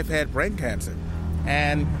 His wife had brain cancer.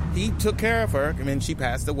 And he took care of her. I mean, she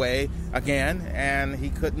passed away again, and he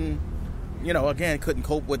couldn't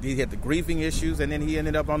cope with, he had the grieving issues, and then he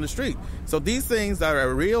ended up on the street. So these things are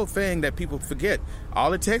a real thing that people forget.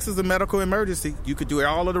 All it takes is a medical emergency. You could do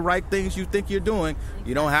all of the right things you think you're doing.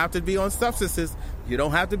 You don't have to be on substances. You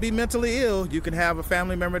don't have to be mentally ill. You can have a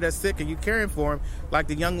family member that's sick and you're caring for him, like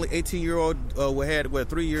the young 18-year-old who had a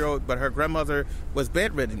 3-year-old, but her grandmother was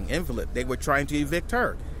bedridden, invalid. They were trying to evict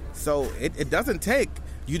her. So it doesn't take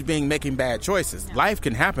you making bad choices. No. Life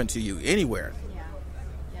can happen to you anywhere.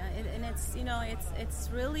 And it's it's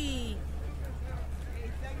really.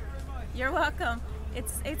 You're welcome.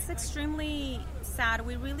 It's extremely sad.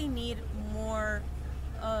 We really need more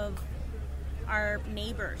of our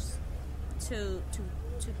neighbors to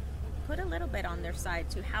put a little bit on their side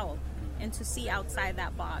to help and to see outside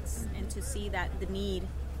that box and to see that the need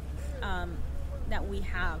that we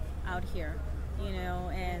have out here,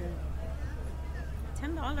 and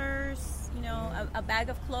 $10, a bag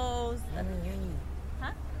of clothes.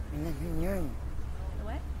 Huh?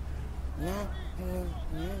 What?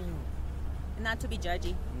 Not to be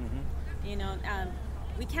judgy.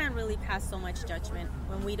 We can't really pass so much judgment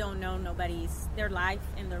when we don't know their life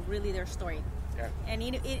and their story. Yeah. And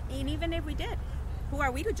even if we did, who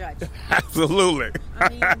are we to judge? Absolutely. I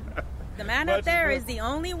mean, the man out there is the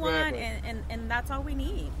only one, and that's all we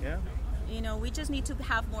need. Yeah. We just need to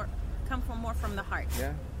have come more from the heart.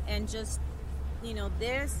 Yeah. And just,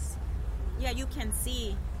 this, you can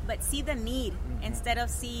see, but see the need instead of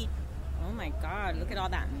see, oh my God, look at all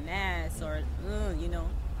that mess, or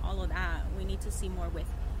all of that. We need to see more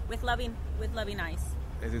with loving eyes.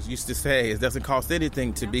 As it used to say, it doesn't cost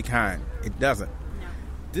anything to be kind. It doesn't. No.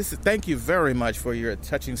 Thank you very much for your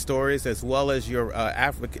touching stories as well as your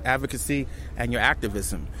advocacy and your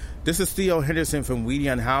activism. This is Theo Henderson from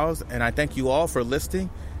Weedian House, and I thank you all for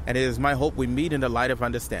listening, and it is my hope we meet in the light of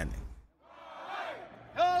understanding.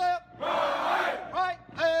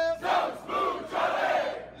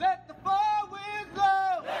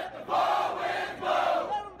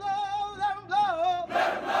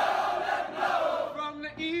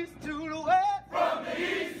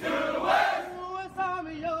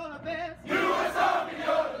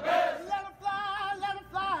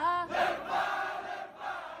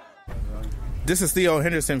 This is Theo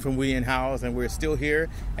Henderson from Weedian House, and we're still here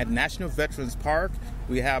at National Veterans Park.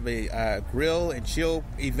 We have a grill and chill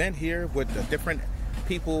event here with different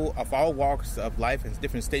people of all walks of life and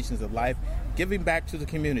different stations of life giving back to the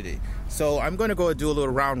community. So I'm going to go and do a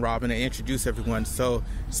little round robin and introduce everyone. So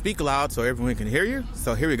speak loud so everyone can hear you.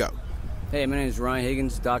 So here we go. Hey, my name is Ryan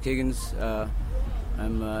Higgins, Doc Higgins.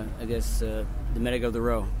 I'm, the medic of the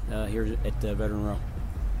row here at Veteran Row.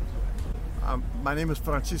 My name is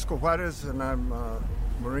Francisco Juarez, and I'm a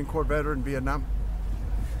Marine Corps veteran in Vietnam.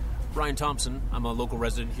 Brian Thompson. I'm a local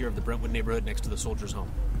resident here of the Brentwood neighborhood next to the Soldiers'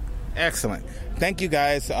 Home. Excellent. Thank you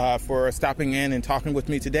guys for stopping in and talking with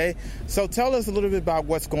me today. So tell us a little bit about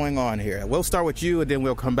what's going on here. We'll start with you, and then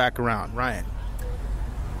we'll come back around. Ryan.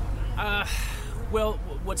 Well,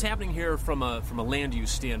 what's happening here from a land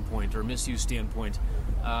use standpoint or misuse standpoint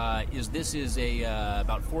is this is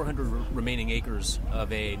about 400 remaining acres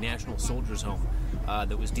of a National Soldiers' Home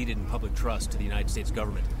that was deeded in public trust to the United States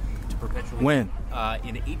government to perpetually. When?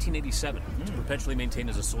 In 1887, to perpetually maintain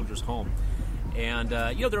as a soldiers' home. And, there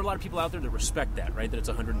are a lot of people out there that respect that, right, that it's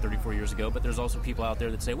 134 years ago, but there's also people out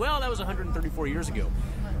there that say, well, that was 134 years ago.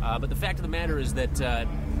 But the fact of the matter is that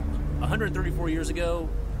 134 years ago,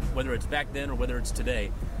 whether it's back then or whether it's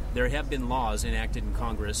today, there have been laws enacted in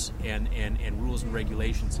Congress and rules and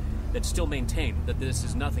regulations that still maintain that this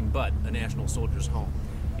is nothing but a National Soldiers' Home.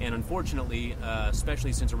 And unfortunately,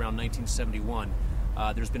 especially since around 1971,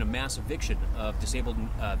 there's been a mass eviction of disabled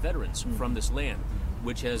veterans from this land,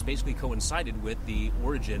 which has basically coincided with the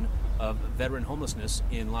origin of veteran homelessness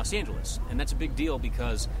in Los Angeles. And that's a big deal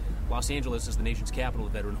because Los Angeles is the nation's capital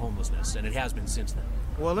of veteran homelessness, and it has been since then.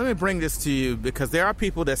 Well, let me bring this to you because there are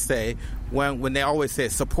people that say, when they always say,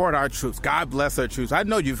 support our troops, God bless our troops. I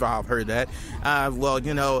know you've all heard that.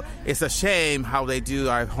 It's a shame how they do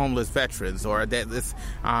our homeless veterans, or that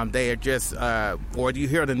they are just, or do you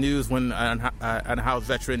hear the news when an unhoused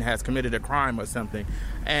veteran has committed a crime or something?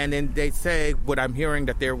 And then they say, what I'm hearing,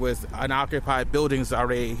 that there was unoccupied buildings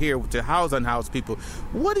already here to house unhoused people.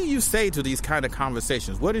 What do you say to these kind of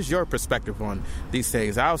conversations? What is your perspective on these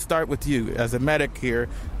things? I'll start with you as a medic here.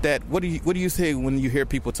 What do you say when you hear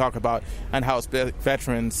people talk about unhoused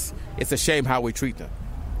veterans? It's a shame how we treat them.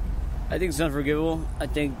 I think it's unforgivable. I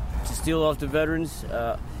think to steal off the veterans,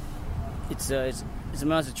 it's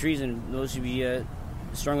amounts of treason. Those should be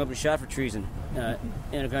strung up and shot for treason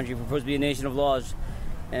in a country we're supposed to be a nation of laws.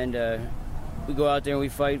 And we go out there and we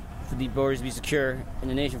fight for the borders to be secure, and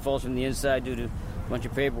the nation falls from the inside due to a bunch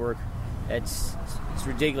of paperwork. It's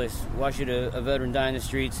ridiculous. Why should a veteran die in the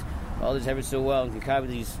streets? All this happens so well and can copy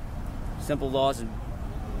these simple laws and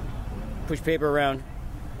push paper around.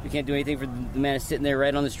 You can't do anything for the man that's sitting there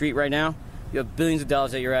right on the street right now. You have billions of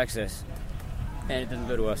dollars at your access, and it doesn't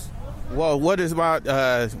go to us. Well, what is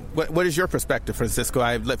your perspective, Francisco?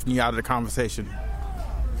 I've left you out of the conversation.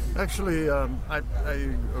 Actually, I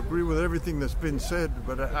agree with everything that's been said,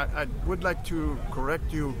 but I would like to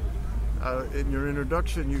correct you. In your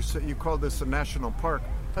introduction, you called this a national park.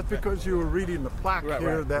 That's because you were reading the plaque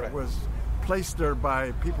that was placed there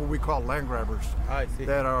by people we call land grabbers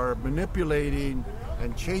that are manipulating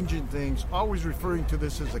and changing things, always referring to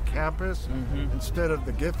this as a campus instead of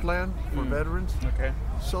the gift land for veterans. Okay.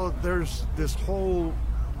 So there's this whole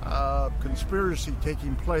conspiracy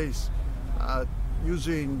taking place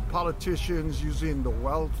using politicians, using the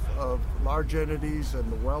wealth of large entities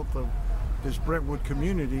and the wealth of this Brentwood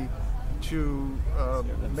community to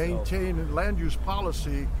maintain a land use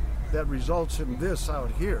policy that results in this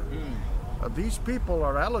out here. These people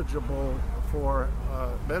are eligible for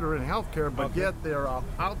veteran health care, but yet they're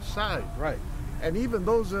outside. Right. And even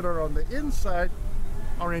those that are on the inside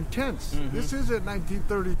are intense. This isn't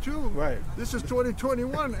 1932. Right. This is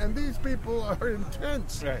 2021, and these people are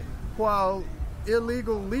intense. Right. While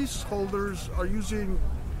illegal leaseholders are using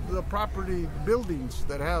the property buildings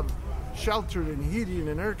that have shelter and heating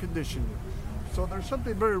and air conditioning. So there's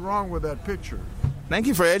something very wrong with that picture. Thank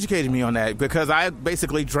you for educating me on that, because I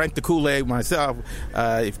basically drank the Kool-Aid myself,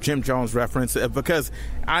 if Jim Jones reference, because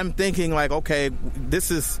I'm thinking like, okay, this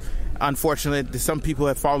is unfortunate. Some people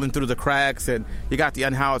have fallen through the cracks, and you got the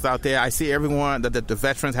unhoused out there. I see everyone, the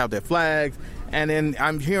veterans have their flags. And then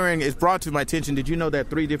I'm hearing, it's brought to my attention, did you know that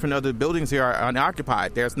 3 different other buildings here are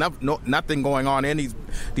unoccupied? There's nothing going on in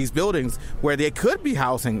these buildings where they could be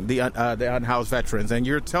housing the unhoused veterans. And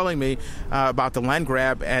you're telling me about the land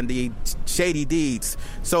grab and the shady deeds.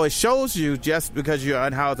 So it shows you, just because you're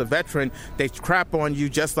unhoused a veteran, they crap on you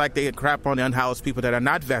just like they crap on the unhoused people that are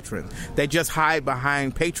not veterans. They just hide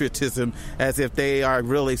behind patriotism as if they are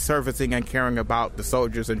really servicing and caring about the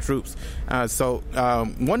soldiers and troops. So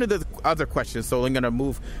one of the other questions, so I'm going to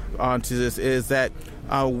move on to this, is that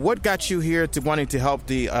what got you here to wanting to help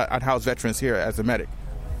the unhoused veterans here as a medic?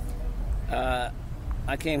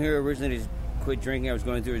 I came here originally to quit drinking. I was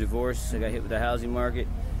going through a divorce. I got hit with the housing market.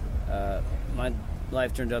 My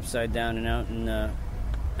life turned upside down and out, and I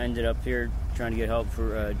ended up here trying to get help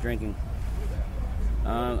for drinking.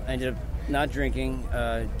 I ended up not drinking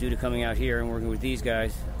due to coming out here and working with these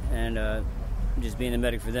guys and just being the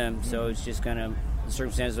medic for them. So it's just kind of the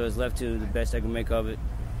circumstances I was left to, the best I can make of it,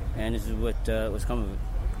 and this is what's come of it.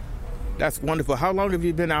 That's wonderful. How long have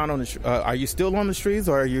you been out on the are you still on the streets,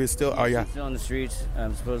 or are you still still on the streets?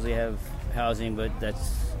 Supposedly have housing, but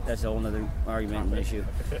that's a whole other argument and issue.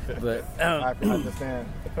 But I understand.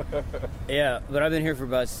 Yeah, but I've been here for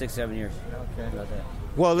about 6-7 years. Okay. About that.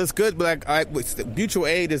 Well, it's good, but mutual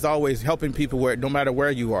aid is always helping people no matter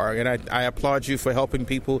where you are, and I applaud you for helping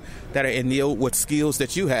people that are in need with skills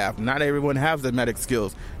that you have. Not everyone has the medic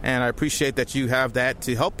skills, and I appreciate that you have that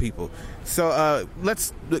to help people. So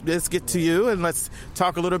let's get to you, and let's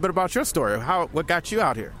talk a little bit about your story. What got you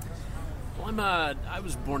out here? Well, I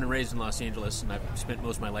was born and raised in Los Angeles, and I've spent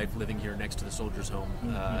most of my life living here next to the Soldiers Home,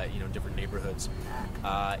 in different neighborhoods.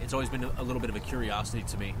 It's always been a little bit of a curiosity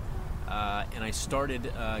to me. And I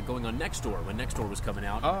started going on Nextdoor when Nextdoor was coming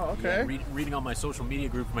out. Oh, okay. Reading on my social media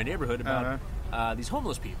group in my neighborhood about these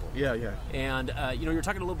homeless people. Yeah, yeah. And, you were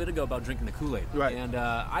talking a little bit ago about drinking the Kool-Aid. Right. And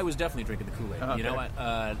I was definitely drinking the Kool-Aid.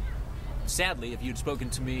 Okay. Sadly, if you'd spoken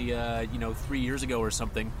to me, 3 years ago or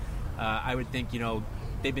something, I would think,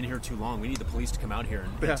 they've been here too long. We need the police to come out here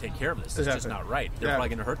and take care of this. It's just not right. They're probably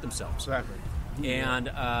going to hurt themselves. Exactly. And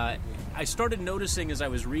I started noticing as I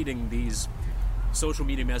was reading these social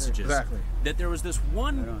media messages that there was this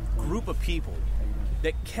one group of people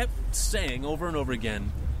that kept saying over and over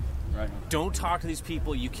again, don't talk to these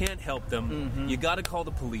people, you can't help them, you got to call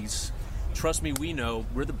the police, trust me, we know,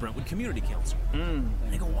 we're the Brentwood Community Council. And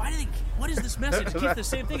I go, what is this message? It keeps the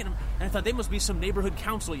same thing. And I thought they must be some neighborhood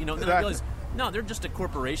council, and then I realized, no, they're just a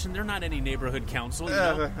corporation, they're not any neighborhood council,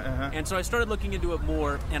 And so I started looking into it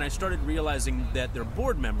more, and I started realizing that their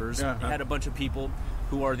board members had a bunch of people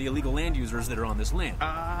who are the illegal land users that are on this land.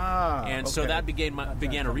 So that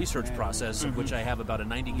began a research process, of which I have about a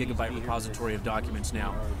 90-gigabyte repository of documents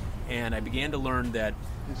now. And I began to learn that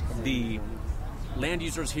the land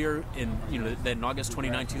users here in August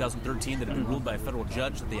 29, 2013, that had been ruled by a federal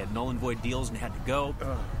judge that they had null and void deals and had to go.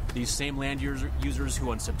 These same land users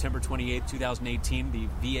who on September 28, 2018, the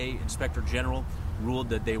VA Inspector General ruled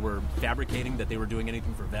that they were fabricating, that they were doing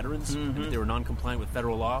anything for veterans, and that they were non-compliant with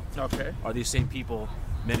federal law, are these same people,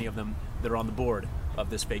 many of them, that are on the board of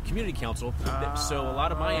this fake community council. So a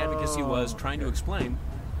lot of my advocacy was trying to explain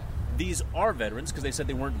these are veterans, because they said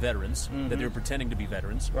they weren't veterans, that they were pretending to be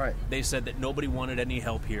veterans. Right. They said that nobody wanted any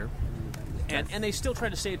help here. And they still try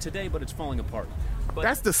to say it today, but it's falling apart.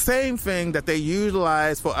 That's the same thing that they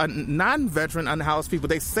utilize for non-veteran unhoused people.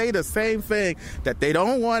 They say the same thing, that they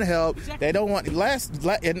don't want help. Exactly. They don't want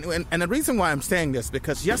and the reason why I'm saying this,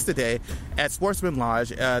 because yesterday at Sportsman Lodge,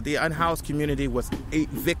 the unhoused community was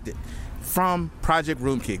evicted from Project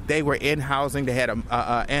Room Key. They were in housing. They had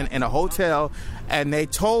in a hotel, and they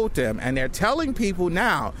told them, and they're telling people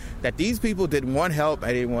now that these people didn't want help.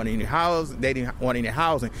 They didn't want any housing. They didn't want any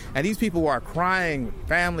housing. And these people who are crying,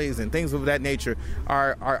 families and things of that nature,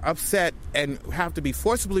 are upset and have to be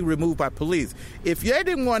forcibly removed by police. If they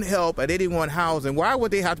didn't want help and they didn't want housing, why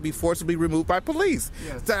would they have to be forcibly removed by police?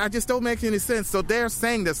 Yes. So I just don't make any sense. So they're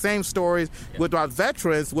saying the same stories about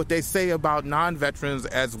veterans, what they say about non-veterans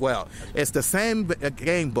as well. It's the same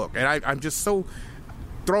game book, and I'm just so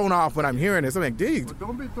thrown off when I'm hearing this. I'm like, dude. Well,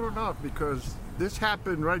 don't be thrown off, because this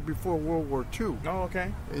happened right before World War II. Oh,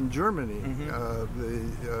 okay. In Germany,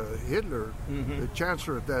 Hitler, the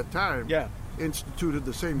chancellor at that time, instituted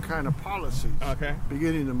the same kind of policies,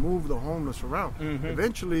 beginning to move the homeless around.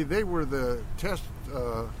 Eventually, they were the test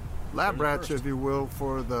lab rats, if you will,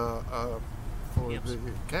 for the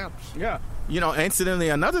camps. Yeah. You know, incidentally,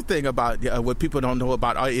 another thing about what people don't know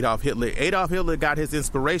about Adolf Hitler got his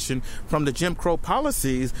inspiration from the Jim Crow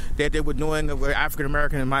policies that they were doing with African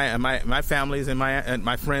American and my families and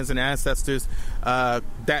my friends and ancestors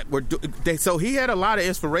that were so he had a lot of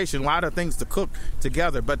inspiration, a lot of things to cook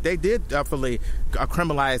together. But they did definitely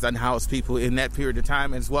criminalize unhoused people in that period of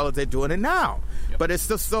time, as well as they're doing it now. Yep. But it's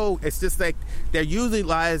just like they're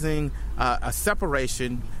utilizing a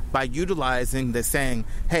separation by utilizing the saying,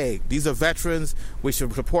 hey, these are veterans, we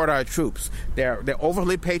should support our troops. They're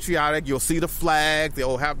overly patriotic. You'll see the flag.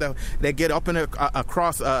 They get up in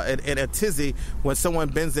a tizzy when someone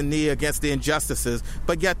bends the knee against the injustices,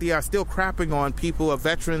 but yet they are still crapping on people of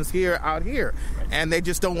veterans out here, and they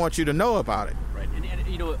just don't want you to know about it. Right, and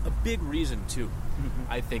you know, a big reason too,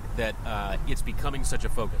 I think that it's becoming such a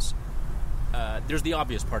focus. There's the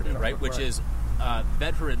obvious part of it, right, which is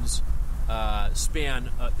veterans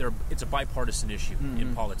it's a bipartisan issue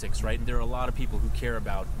in politics, right? And there are a lot of people who care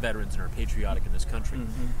about veterans and are patriotic in this country.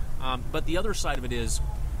 But the other side of it is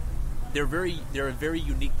they're a very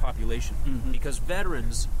unique population because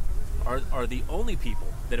veterans are the only people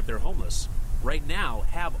that, if they're homeless, right now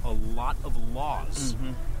have a lot of laws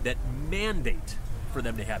that mandate for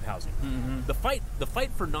them to have housing. The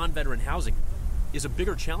fight for non-veteran housing is a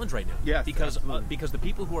bigger challenge right now. Yes, because the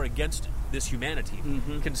people who are against this humanity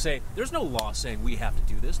can say there's no law saying we have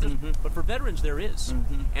to do this, but for veterans there is.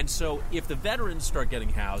 And so if the veterans start getting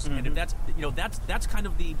housed, and if that's kind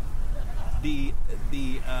of the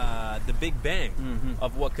big bang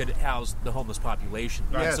of what could house the homeless population.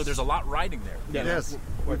 Right? Yes. So there's a lot riding there. Yes,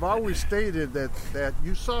 we've always stated that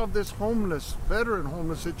you solve this veteran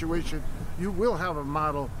homeless situation, you will have a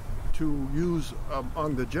model to use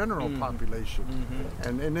on the general population.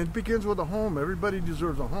 And it begins with a home. Everybody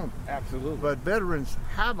deserves a home. Absolutely. But veterans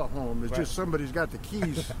have a home. It's just somebody's got the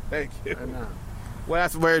keys. Thank you. Well,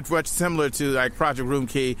 that's very much similar to like Project Room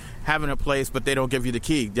Key, having a place, but they don't give you the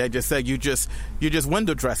key. They just say you're just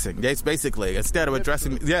window dressing. That's basically, instead of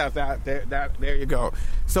addressing. Yeah, there you go.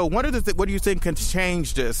 So what do you think can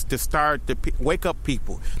change this to start to wake up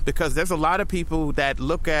people? Because there's a lot of people that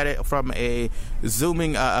look at it from a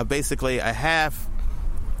zooming, basically a half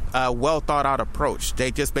well thought out approach.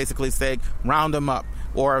 They just basically say round them up.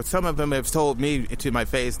 Or some of them have told me to my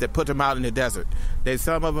face that put them out in the desert.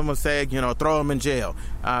 Some of them will say, throw them in jail.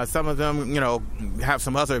 Some of them, have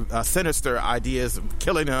some other sinister ideas of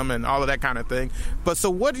killing them and all of that kind of thing. But so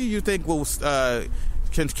what do you think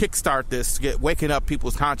can kickstart this, waking up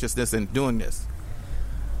people's consciousness and doing this?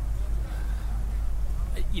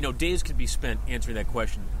 Days could be spent answering that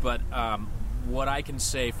question. But what I can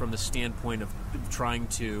say from the standpoint of trying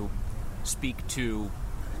to speak to,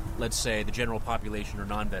 let's say, the general population or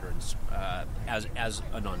non-veterans, as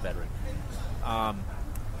a non-veteran,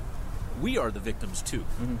 we are the victims too.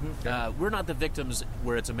 We're not the victims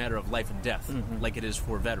where it's a matter of life and death, like it is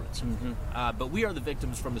for veterans. But we are the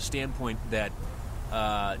victims from the standpoint that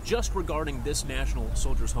just regarding this National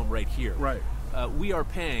Soldiers Home right here, we are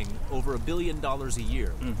paying over $1 billion a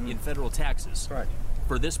year in federal taxes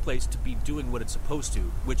for this place to be doing what it's supposed to,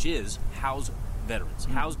 which is house veterans,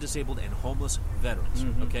 house disabled and homeless veterans.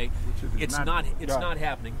 Okay, it's not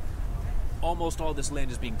happening. Almost all this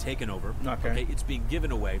land is being taken over. Okay, it's being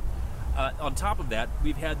given away. On top of that,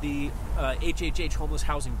 we've had the HHH Homeless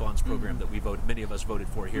Housing Bonds program that many of us voted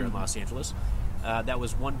for here in Los Angeles. That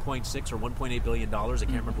was $1.6 or $1.8 billion. I can't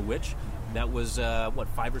remember which. That was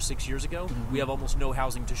 5 or 6 years ago. We have almost no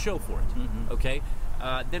housing to show for it. Okay.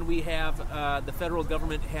 Then we have the federal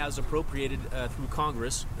government has appropriated through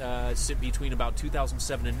Congress, between about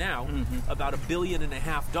 2007 and now, about $1.5 billion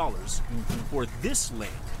for this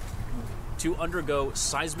land to undergo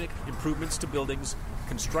seismic improvements to buildings,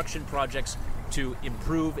 construction projects to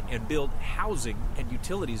improve and build housing and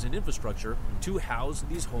utilities and infrastructure to house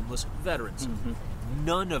these homeless veterans.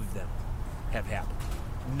 None of them have happened.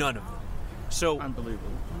 None of them. So, unbelievable.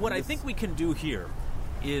 What I think we can do here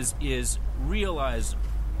is realize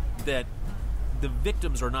that the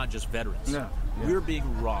victims are not just veterans. Yeah. We're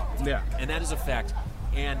being robbed. Yeah. And that is a fact.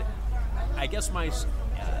 And I guess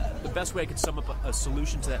the best way I could sum up a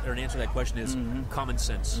solution to that, or an answer to that question, is common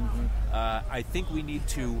sense. I think we need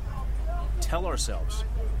to tell ourselves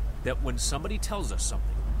that when somebody tells us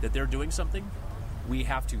something, that they're doing something, we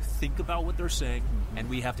have to think about what they're saying, and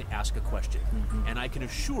we have to ask a question. And I can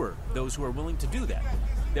assure those who are willing to do that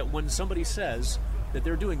when somebody says that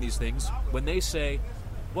they're doing these things, when they say,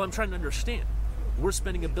 well, I'm trying to understand, we're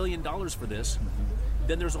spending $1 billion for this,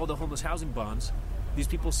 then there's all the homeless housing bonds. These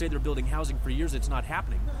people say they're building housing for years, it's not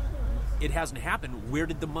happening. It hasn't happened. Where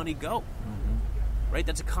did the money go? Right?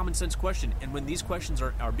 That's a common sense question. And when these questions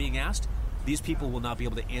are being asked, these people will not be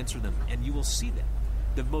able to answer them, and you will see that.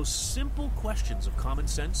 The most simple questions of common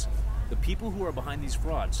sense, the people who are behind these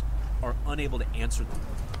frauds are unable to answer them.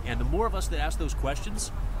 And the more of us that ask those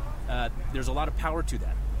questions, there's a lot of power to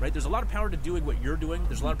that, right? There's a lot of power to doing what you're doing.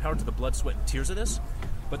 There's a lot of power to the blood, sweat, and tears of this.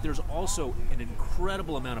 But there's also an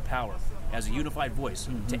incredible amount of power as a unified voice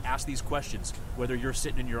to ask these questions, whether you're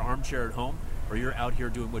sitting in your armchair at home or you're out here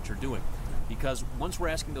doing what you're doing. Because once we're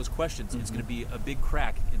asking those questions, it's going to be a big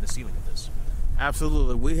crack in the ceiling of this.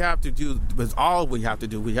 Absolutely. We have to do, that's all we have to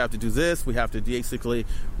do. We have to do this. We have to basically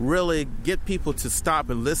really get people to stop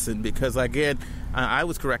and listen, because, again, I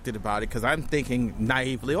was corrected about it because I'm thinking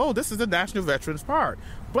naively, oh, this is the National Veterans Park.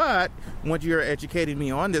 But when you're educating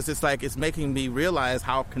me on this, it's like it's making me realize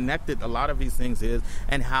how connected a lot of these things is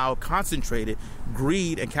and how concentrated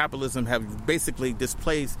greed and capitalism have basically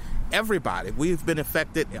displaced everybody. We've been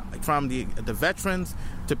affected from the veterans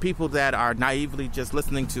to people that are naively just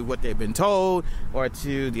listening to what they've been told, or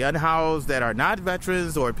to the unhoused that are not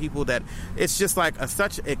veterans, or people that it's just like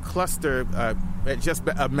such a cluster, just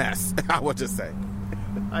a mess, I would just say.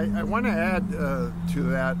 I want to add to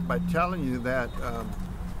that by telling you that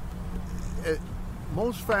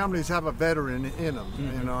most families have a veteran in them,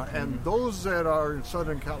 you know, and those that are in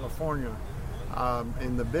Southern California,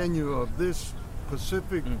 in the venue of this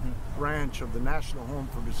Pacific branch of the National Home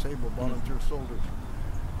for Disabled Volunteer Soldiers,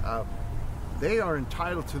 they are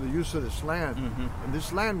entitled to the use of this land. And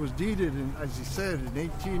this land was deeded, as he said, in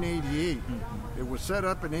 1888. It was set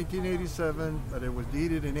up in 1887, but it was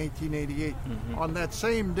deeded in 1888. On that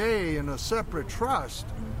same day, in a separate trust,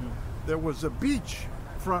 there was a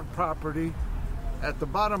beachfront property at the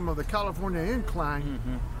bottom of the California Incline,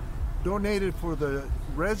 donated for the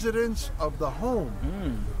residents of the home.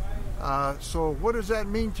 So what does that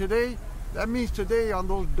mean today? That means today, on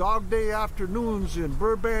those dog day afternoons in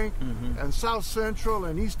Burbank and South Central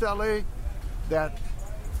and East LA, that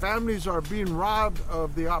families are being robbed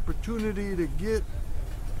of the opportunity to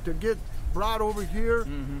get brought over here,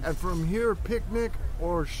 and from here picnic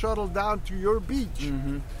or shuttle down to your beach,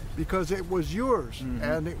 because it was yours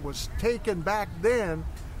and it was taken back then.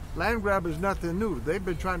 Land grab is nothing new. They've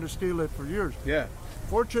been trying to steal it for years. Yeah.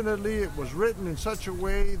 Fortunately, it was written in such a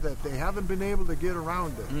way that they haven't been able to get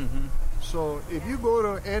around it. So if you go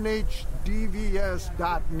to nhdvs.net,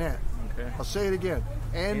 I'll say it again,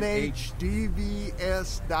 nhdvs.net,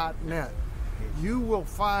 you will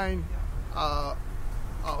find a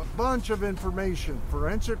bunch of information,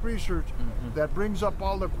 forensic research, that brings up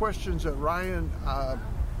all the questions that Ryan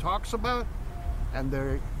talks about, and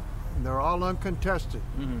they're all uncontested.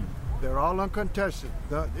 They're all uncontested.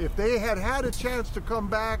 If they had a chance to come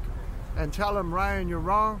back and tell him, Ryan, you're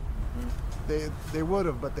wrong, they would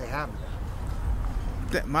have, but they haven't.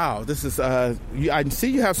 Wow, this is. I see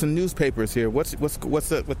you have some newspapers here. What's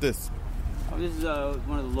up with this? Oh, this is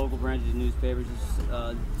one of the local branches of newspapers.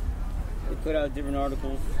 They put out different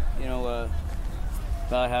articles, you know,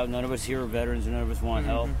 about how none of us here are veterans and none of us want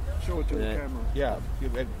help. Show it to the camera. Yeah,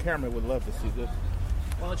 the camera would love to see this.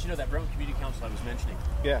 Well, I'll let you know that Brentwood Community Council I was mentioning.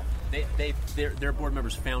 Yeah. Their board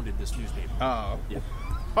members founded this newspaper. Oh. Yeah.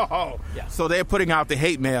 Oh. Yeah. So they're putting out the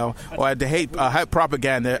hate mail or the hate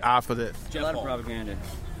propaganda out for this. A lot of propaganda.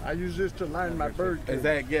 I use this to line my bird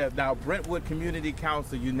cage. Now, Brentwood Community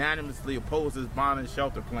Council unanimously opposes bond and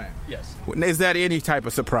shelter plan. Yes. Is that any type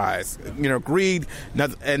of surprise? You know, greed,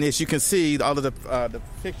 and as you can see, all of the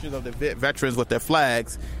pictures of the veterans with their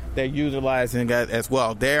flags, they're utilizing that as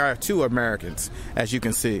well. They are too Americans, as you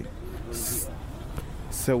can see.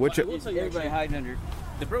 So which I will tell you, everybody hiding under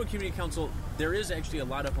the Brentwood Community Council, there is actually a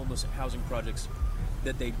lot of homeless housing projects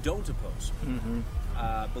that they don't oppose.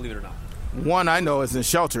 Believe it or not. One I know is in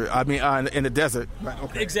shelter. I mean, in the desert. Right,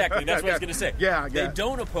 okay. Exactly. That's what I was going to say. Yeah. They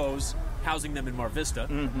don't oppose housing them in Mar Vista.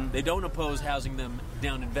 They don't oppose housing them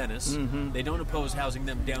down in Venice. They don't oppose housing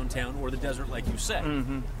them downtown or the desert, like you said.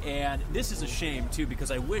 And this is a shame, too,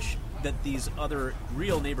 because I wish that these other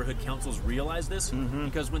real neighborhood councils realize this,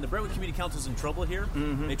 because when the Brentwood Community Council's in trouble here,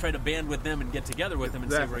 they try to band with them and get together with them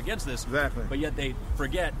and say we're against this. Exactly. But yet they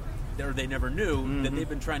forget, or they never knew, that they've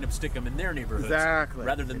been trying to stick them in their neighborhoods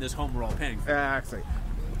rather than this home we're all paying for. Exactly.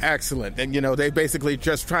 Excellent. And, they basically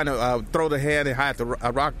just trying to throw the hand and hide the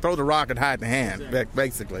rock, throw the rock and hide the hand,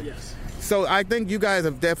 basically. Yes. So I think you guys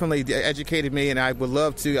have definitely educated me, and I would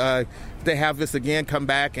love to have this again, come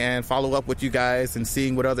back and follow up with you guys and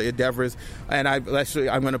seeing what other endeavors. And I'm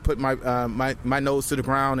going to put my nose to the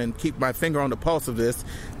ground and keep my finger on the pulse of this,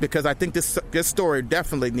 because I think this story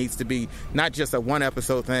definitely needs to be not just a one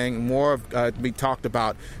episode thing, more to be talked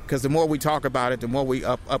about. Because the more we talk about it, the more we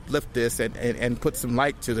uplift this and put some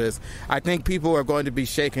light to this. I think people are going to be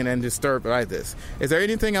shaken and disturbed by this. Is there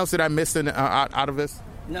anything else that I'm missing out of this?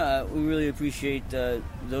 No, we really appreciate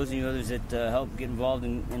those and you others that help get involved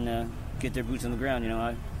and get their boots on the ground.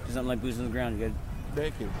 There's nothing like boots on the ground.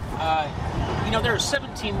 Thank you. There are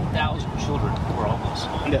 17,000 children who are homeless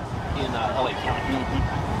in LA County.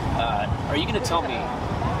 Are you going to tell me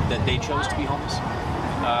that they chose to be homeless?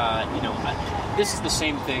 This is the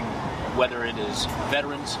same thing whether it is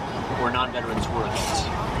veterans or non-veterans who are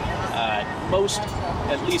adults.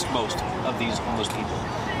 At least most of these homeless people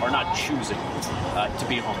are not choosing to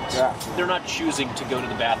be homeless. They're not choosing to go to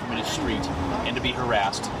the bathroom in a street and to be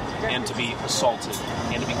harassed and to be assaulted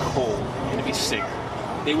and to be cold and to be sick.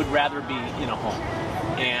 They would rather be in a home.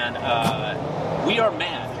 And we are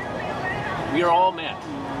mad. We are all mad.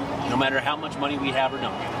 No matter how much money we have or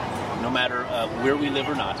don't. No matter where we live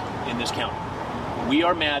or not in this county. We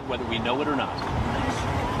are mad, whether we know it or not,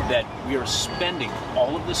 that we are spending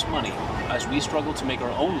all of this money as we struggle to make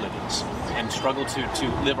our own livings and struggle to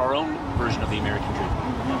live our own version of the American dream,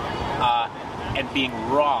 and being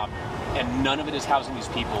robbed, and none of it is housing these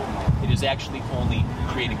people. It is actually only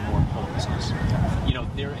creating more homelessness.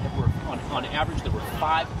 There were, on average, there were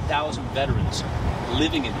 5,000 veterans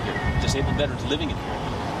living in here, disabled veterans living in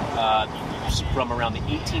here, from around the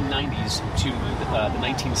 1890s to the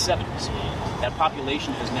 1970s. That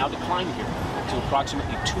population has now declined here to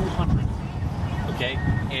approximately 200. Okay?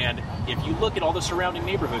 And if you look at all the surrounding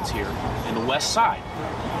neighborhoods here in the west side,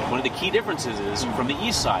 one of the key differences is from the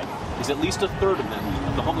east side is at least a third of them,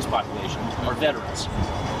 of the homeless population, are veterans.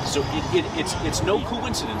 So it's no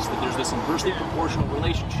coincidence that there's this inversely proportional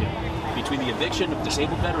relationship between the eviction of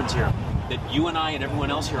disabled veterans here that you and I and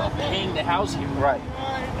everyone else here are paying to house here. Right.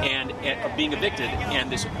 And are being evicted, and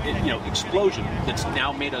this explosion that's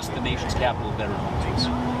now made us the nation's capital of veteran homelessness.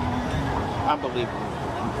 Unbelievable.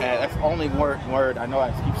 That's the only word. I know I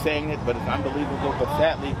keep saying it, but it's unbelievable, but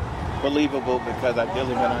sadly believable, because I deal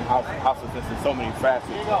with houselessness in so many facets.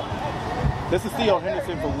 This is Theo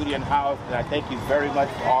Henderson from Weedian House, and I thank you very much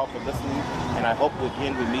all for listening, and I hope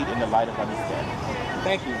again we meet in the light of understanding.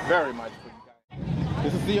 Thank you very much.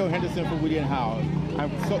 This is Theo Henderson from Weedian House.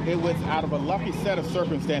 It was out of a lucky set of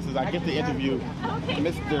circumstances I get to interview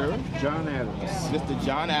Mr. John Adams. Mr.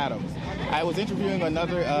 John Adams. I was interviewing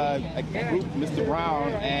another group, Mr.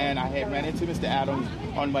 Brown, and I had ran into Mr. Adams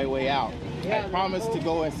on my way out. I promised to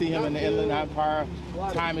go and see him in the Inland Empire.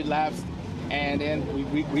 Time elapsed, and then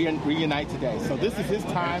we reunite today. So this is his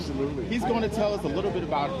time. Absolutely. He's going to tell us a little bit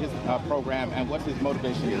about his program and what his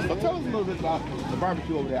motivation is. So tell us a little bit about the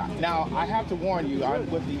barbecue over there. Now, I have to warn you, I'm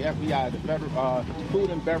with the FBI, the Federal Food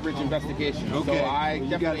and Beverage Investigation. Okay. So I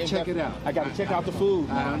you got to check it out. I got to check out the food.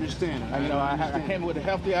 I understand. I came with a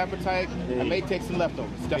healthy appetite. I may take some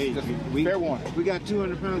leftovers. Just fair warning. We got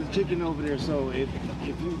 200 pounds of chicken over there, so if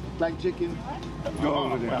you like chicken, go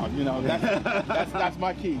over there. Well, that's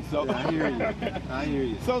my key. So yeah, I hear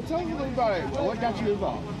you. So tell us a little about it. What got you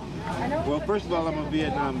involved? Well, first of all, I'm a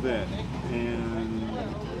Vietnam vet, and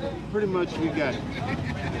pretty much we got,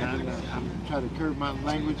 I'm trying to curb my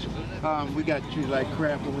language, we got treated like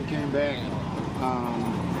crap when we came back.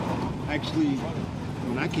 Actually,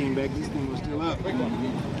 when I came back, this thing was still up.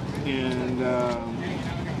 And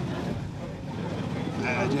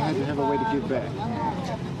I just had to have a way to give back.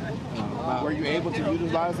 Were you able to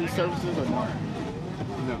utilize these services or not?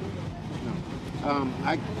 No.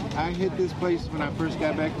 I hit this place when I first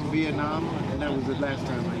got back from Vietnam, and that was the last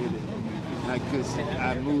time I hit it. Because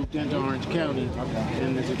I moved into Orange County,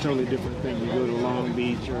 and it's a totally different thing. You go to Long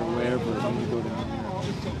Beach or wherever, and you go down there.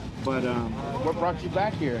 But what brought you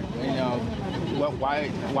back here? You know,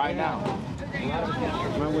 why now?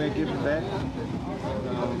 My way of giving back.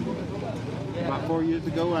 About 4 years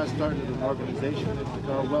ago, I started an organization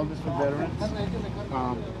called Wellness for Veterans.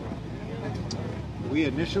 We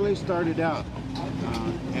initially started out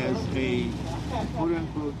as a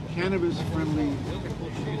quote-unquote cannabis-friendly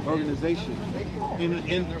organization.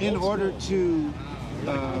 In order to,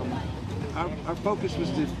 our focus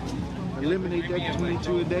was to eliminate that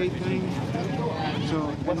 22 a day thing.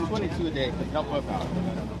 So what's 22 a day? Help us out.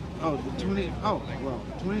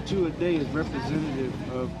 22 a day is representative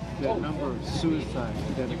of the number of suicides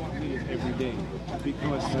that are committed every day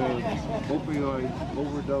because of opioid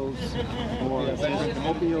overdose or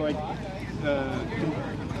opioid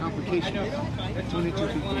complications. 22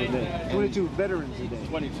 people a day. 22 veterans a day.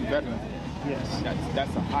 22 veterans. Yes.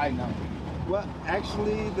 That's a high number. Well,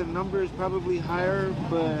 actually, the number is probably higher,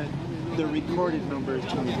 but the recorded number is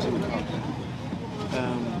 22.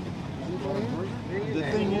 The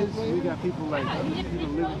thing is, we got people like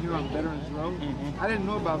living here on Veterans Row. I didn't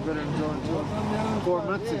know about Veterans Row until 4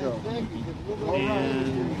 months ago.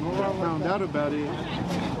 And when I found out about it,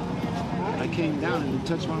 I came down and it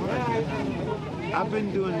touched my heart. I've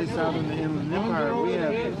been doing this out in the Inland Empire. We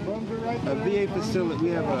have a VA facility.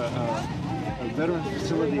 We have a veterans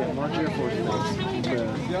facility at March Air Force Base,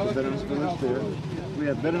 the Veterans Village there. We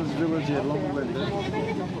have Veterans Village at Loma Linda.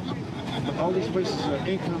 All these places are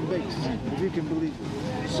income-based, if you can believe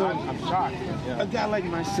it. So I'm shocked. A guy like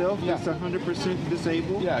myself that's 100%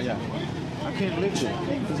 disabled, I can't live there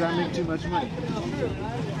because I make too much money.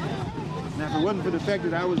 Now, if it wasn't for the fact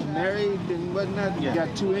that I was married and whatnot,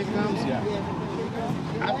 got 2 incomes, I'd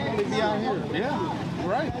probably be out here. Yeah,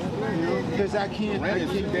 right. You know, because I can't. Rent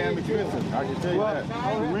is damn expensive. I can tell you that.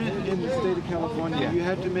 Rent in the state of California, you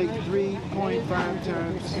have to make 3.5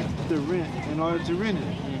 times the rent in order to rent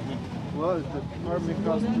it. Well, if the apartment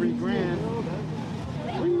costs $3,000,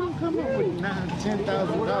 where you gonna come up with $10,000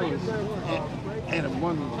 at a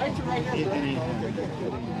one? It ain't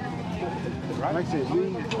happening. Like I said,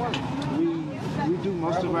 we do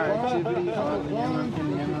most of our activity in the Inland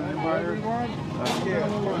Empire.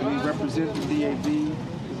 We represent the DAV, the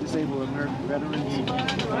Disabled American Veterans,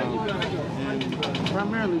 and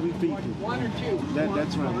primarily we feed people.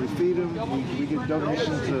 That's right. We feed them. We get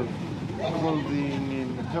donations of clothing and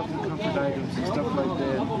comfort items and stuff like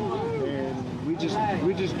that. And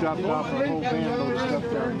we just dropped off a whole van load of stuff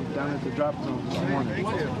down at the drop zone this morning.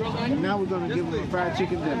 And now we're going to give them a fried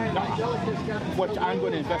chicken dinner. What I'm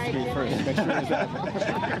going to investigate first. Make sure it's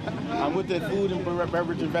happening. I'm with the food and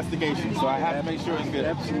beverage investigation, so I have to make sure it's good.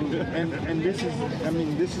 Absolutely. And this is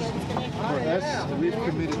for us. We've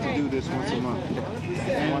committed to do this once a month.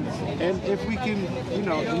 And if we can,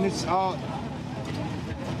 and it's all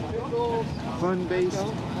fund-based.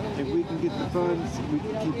 If we can get the funds, we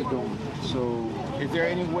can keep it going. So, is there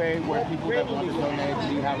any way where people that want to donate,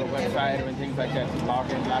 do you have a website or things like that to log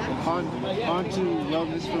in? Onto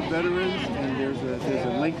Wellness for Veterans, and there's a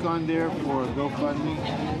link on there for GoFundMe.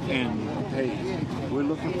 And hey, we're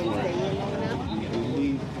looking for it.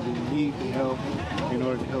 We need the help in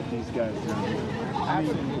order to help these guys down here. I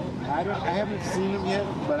mean, I haven't seen them yet,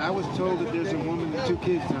 but I was told that there's a woman and 2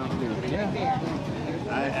 kids down there. Yeah.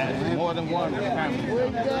 More than one family.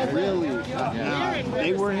 Really?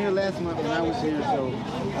 They weren't here last month when I was here, so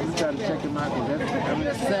I'm going to try to check them out.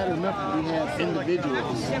 It's sad enough that we have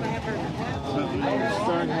individuals, but we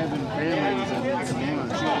start having families and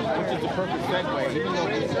which is the perfect segue. Even though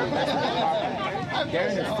there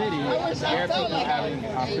in the city, there are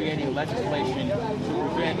people creating legislation to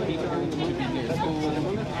prevent people to be near school,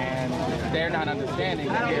 and they're not understanding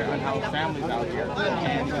that there are unhoused families out here,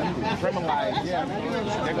 and criminalized them.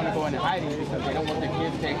 They're going to go into hiding because they don't want their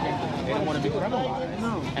kids taken. They don't want to be criminalized.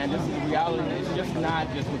 No. And this is the reality. It's just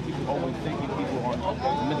not just what people always thinking people are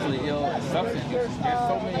mentally ill and substance use. There's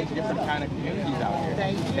so many different kind of communities out here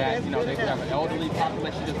that, they have an elderly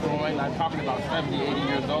population that's growing. I'm talking about 70, 80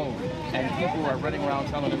 years old. And people are running around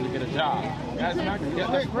telling them to get a job. That's not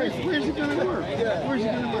that's crazy. Where's it going to work? Where's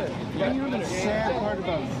it going to work? And you know the sad part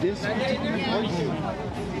about this particular place?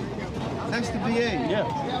 That's the VA. Yeah.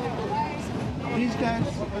 These guys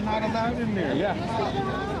are not allowed in there. Yeah.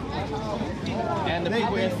 And the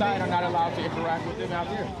people inside are not allowed to interact with them out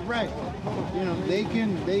there. Right. They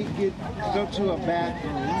go to a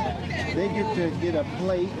bathroom. They get to get a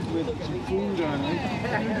plate with some food on it.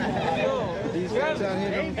 These guys out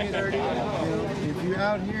here don't get dirty. If you you're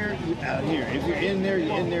out here, you're out here. If you're in there,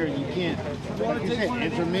 you're in there. You can't, like you said,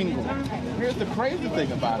 intermingle. Here's the crazy thing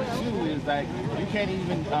about it too is that you can't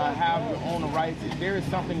even have your own rights. If there is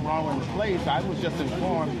something wrong with the place, I was just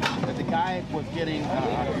informed that the guy was getting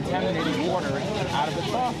contaminated water out of his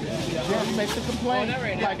faucet. He makes a complaint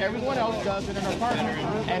like everyone else does in an apartment,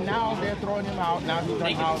 and now they're throwing him out. Now he's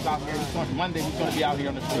going to house out here. Monday he's going to be out here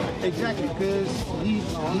on the street. Exactly, because he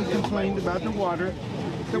complained about the water.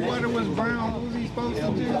 The water was brown. What was he supposed to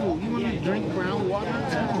do? You want to drink brown water?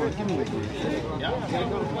 Give me a break. Yeah.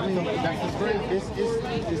 I mean, that's disgrace.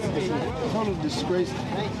 It's a total disgrace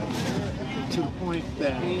to the point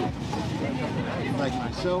that, like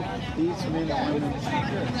myself, these men and women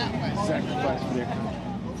sacrifice for their country.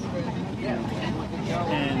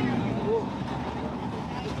 And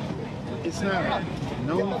it's not a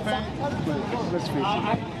known fact, but let's face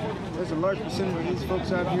it. There's a large percentage of these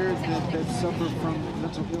folks out here that suffer from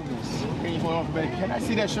mental illness. Can you hold on for a minute? Can I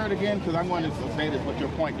see that shirt again? Because I wanted to say this with your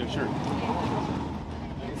point, your shirt.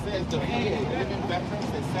 It says the VA, living veterans,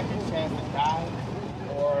 a second chance to die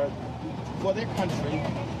or for their country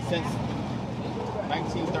since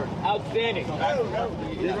 1930. Outstanding.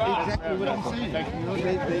 Exactly what I'm saying. You know,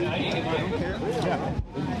 they don't care.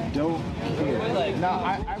 Don't care. Now,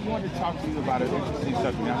 I want to talk to you about an interesting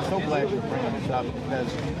subject. I'm so glad you're bringing this up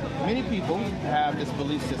because many people have this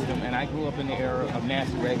belief system, and I grew up in the era of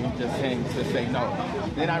Nancy Reagan just saying no.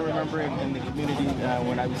 Then I remember in the community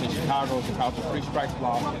when I was in Chicago, it's called the Free Strikes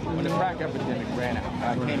Law, when the crack epidemic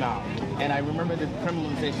came out. And I remember the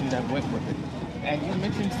criminalization that went with it. And you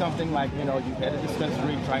mentioned something like, you had a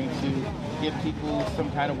dispensary trying to give people some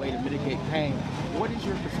kind of way to mitigate pain. What is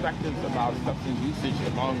your perspective about substance usage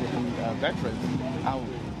along with the veterans?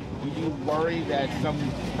 Do you worry that some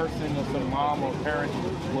person or some mom or parent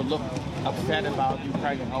will look upset about you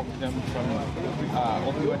trying to help them from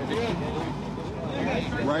opioid addiction?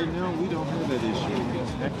 Right now, we don't have that issue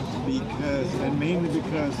mainly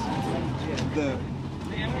because the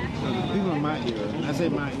people in my era, I say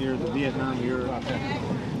my era, the Vietnam era,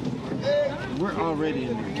 we're already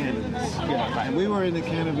in the cannabis. Yeah, we were in the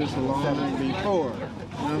cannabis long before.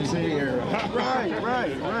 You know what I'm saying?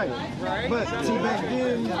 Right. But see, back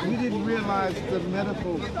then, we didn't realize the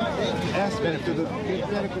medical aspect of the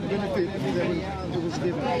medical benefit that it was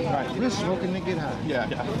given. Right. We're smoking to get high. Yeah.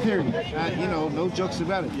 Period. No jokes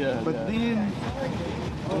about it. Yeah. But then,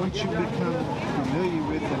 once you become familiar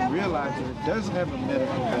with and realize that it does have a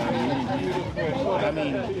medical value, I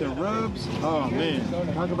mean, the rubs, oh man,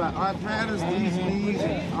 talk about arthritis, these knees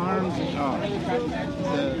and arms and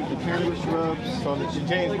the cannabis rubs. So the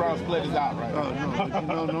James Brown split is out, right?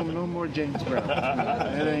 Oh no more James Brown.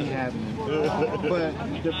 That ain't happening. But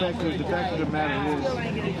the fact of the matter is,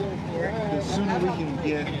 the sooner we can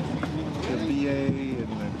get the VA and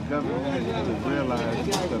the government to realize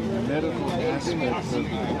the medical aspects of it.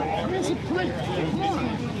 It's a plant.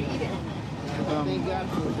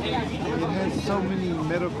 It has so many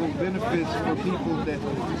medical benefits for people that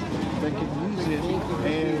can use it,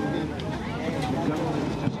 and the government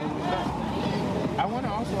is just going to stop. I want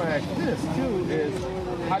to also ask this too: is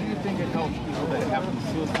how do you think it helps people that have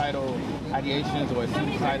suicidal ideations or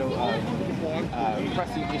suicidal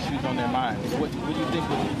pressing issues on their minds? What do you think?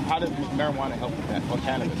 How does marijuana help with that, or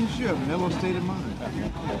cannabis? It gives you a mellow state of mind.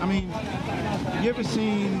 I mean, you ever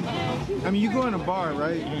seen? You go in a bar,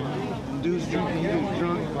 right? And dude's drinking, you get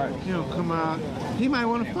drunk, come out. He might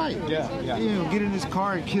want to fight. Yeah. Get in his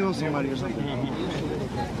car and kill somebody or something.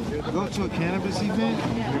 Go to a cannabis event,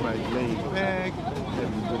 everybody's laid back,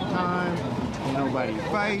 having a good time. Ain't nobody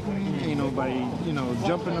fighting, ain't nobody,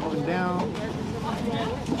 jumping up and down.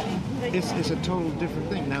 It's a total different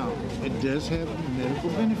thing. Now, it does have medical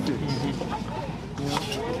benefits.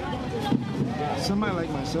 Somebody like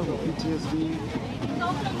myself with PTSD,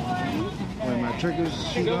 when my triggers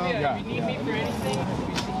shoot off,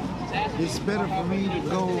 it's better for me to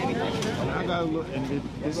go, and I gotta look, and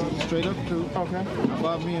this is straight up true. Okay. I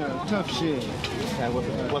bought me a Tough Shed.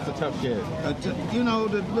 What's a Tough Shed?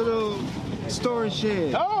 The little storage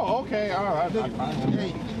shed. Oh, okay, all right.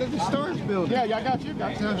 Hey, the storage building. Yeah, I got you.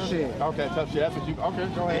 Tough Shed. Okay, Tough Shed. That's what you. Okay,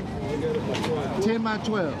 go ahead. 10 by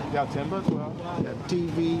 12. Yeah, 10 by 12. Got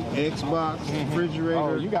TV, Xbox, refrigerator.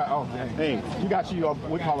 Oh, you got. Oh, hey, you got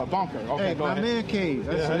we call a bunker. Okay, hey, go my ahead. man cave.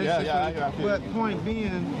 Yeah. But point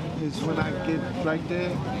being is when I get like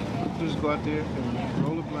that, just go out there and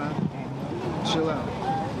roll a blunt, chill out.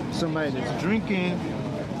 Somebody that's drinking.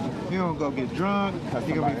 He gonna go get drunk.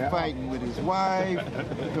 He gonna be fighting with his wife.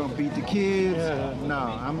 He gonna beat the kids. No,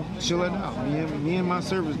 I'm chilling out. Me and my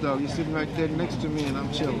service dog. He's sitting right there next to me, and I'm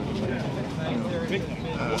chilling.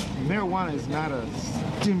 marijuana is not a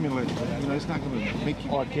stimulant. You know, it's not going to make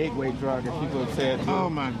you... Or a gateway drug, as people have said. Oh,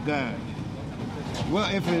 my God. Well,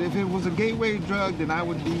 if it was a gateway drug, then I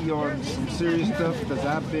would be on some serious stuff because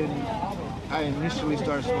I initially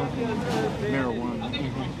started smoking marijuana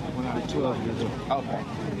when I was 12 years old. Okay.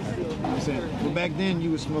 You know what I'm saying? Well, back then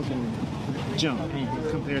you were smoking junk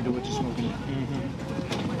compared to what you're smoking now.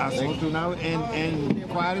 I smoked when I was, and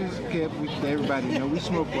quiet as kept, everybody know we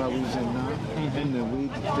smoked while we was in Nam. And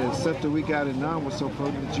the stuff that we got in Nam was so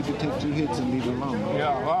potent that you could take 2 hits and leave it alone.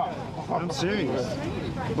 Yeah, wow. I'm serious.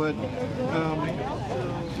 But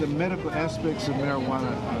the medical aspects of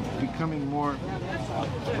marijuana are becoming more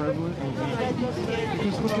prevalent.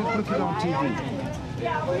 Because look at on TV.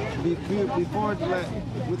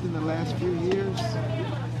 Within the last few years,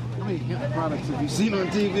 how many hemp products have you seen on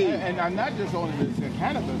TV? And not just only this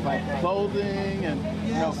cannabis, like clothing and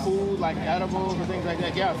food, like edibles and things like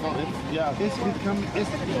that. Yeah, so it's become.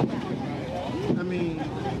 I mean,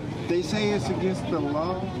 they say it's against the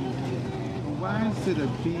law. Why is it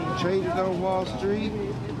being traded on Wall Street?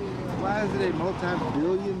 Why is it a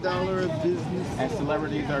multi-billion-dollar business? And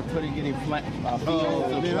celebrities are getting fields.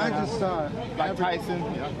 I just saw it. Like Tyson.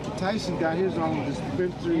 Tyson got his own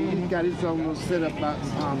dispensary. He got his own little setup out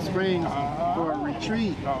in Palm Springs for a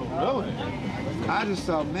retreat. Oh, really? I just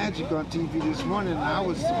saw Magic on TV this morning, and I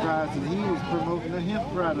was surprised that he was promoting a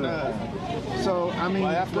hemp product. So, I mean...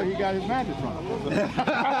 Well, that's where he got his magic from.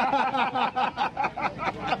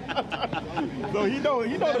 So he know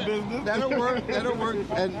the business. That'll work.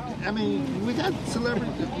 And, I mean, we got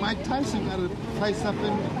celebrities. Mike Tyson got a place up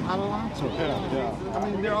in Adelanto. Yeah. I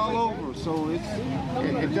mean, they're all over, so it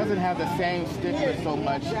doesn't have the same stigma so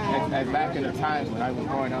much as back in the times when I was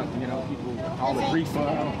growing up. People call it reefer,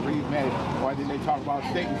 or then they talk about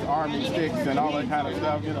Satan's army sticks and all that kind of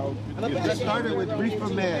stuff. It started with Reefer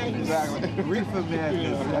Madness. Exactly. Reefer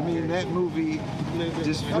Madness. I mean, that movie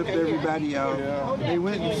just flipped everybody out. Yeah. They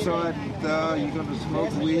went and saw it. You're gonna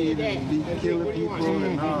smoke weed and be killing people,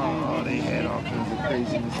 and they had all kinds of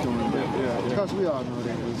craziness going on. Because we all know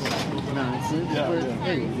that was nonsense. But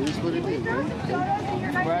hey, it is what it is.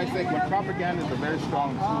 But I think when propaganda is a very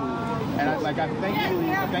strong tool, and I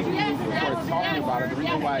thank you for talking about it. The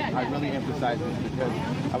reason why I really emphasize this is because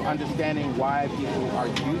of understanding why people are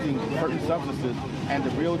using certain substances and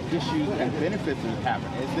the real issues and benefits that happen.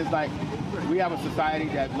 It's just like we have a society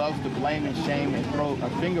that loves to blame and shame and throw a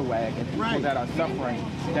finger wag at people that are suffering,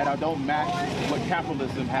 that don't match what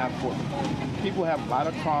capitalism have for them. People have a lot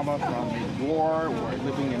of trauma from war or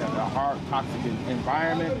living in a hard, toxic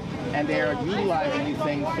environment, and they are utilizing these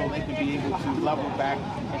things so they can be able to level back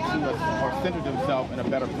into or center themselves in a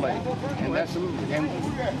better place. And that's and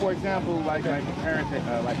for example, like my parents,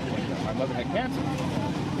 my mother had cancer.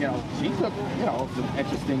 She took, some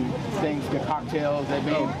interesting things, the cocktails that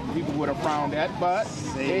maybe people would have frowned at, but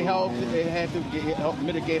it helped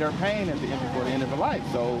mitigate her pain before the end of her life.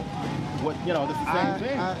 So, this is the same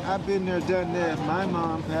thing. I've been there, done that. My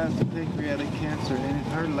mom passed of pancreatic cancer, and in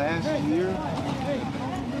her last year,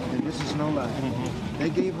 and this is no lie, they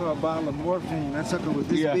gave her a bottle of morphine. That sucker was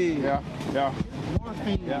this big. Yeah.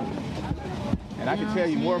 Morphine. Yeah. And I can tell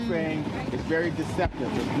you, morphine is very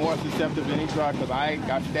deceptive. It's more deceptive than any drug because I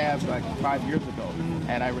got stabbed like 5 years ago,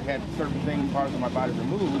 and I had certain things, parts of my body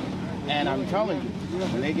removed. And I'm telling you,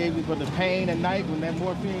 when they gave me for the pain at night when that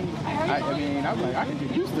morphine, I mean, I was like, I can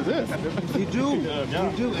get used to this. You do,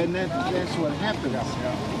 you do, and that's what happens.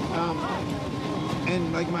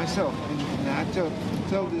 And like myself, and I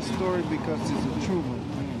tell this story because it's a true one.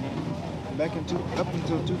 Back up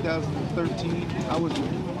until 2013, I was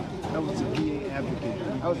a VA advocate.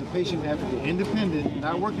 I was a patient advocate, independent,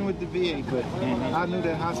 not working with the VA, but I knew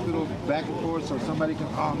that hospital back and forth, so somebody can,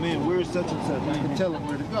 oh man, where's such and such? I can tell them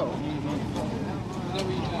where to go.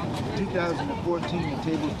 2014, the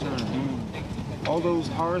tables turned. All those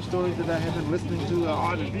horror stories that I had been listening to,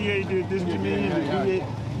 oh, the VA did this to me, and the VA.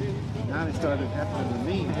 Now it started happening to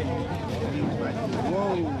me. And it was like,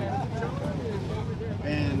 whoa.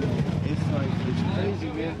 And it's crazy,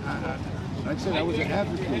 man. Like I said, I was an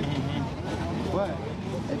advocate, but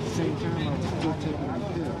at the same time, I was still taking the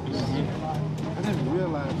pills. I didn't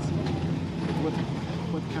realize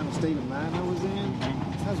what kind of state of mind I was in.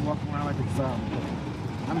 I was walking around like a zombie.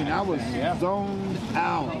 I mean, I was zoned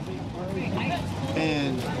out.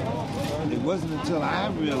 And it wasn't until I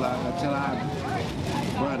realized, until I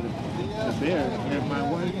brought it to bear, that my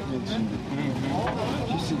wife mentioned it.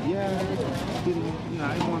 She said, I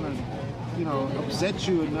didn't want to, upset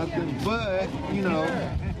you or nothing, but,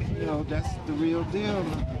 that's the real deal.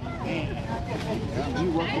 Man,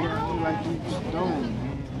 you walk around here like you stoned.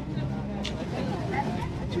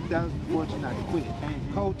 2014, I quit.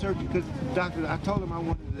 Cold turkey, because doctor, I told him I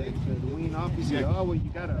wanted to wean off. He said, oh, well, you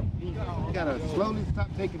gotta slowly stop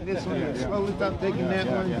taking this one, slowly stop taking that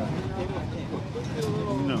one.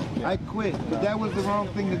 No, I quit, but that was the wrong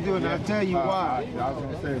thing to do, and I'll tell you why. I was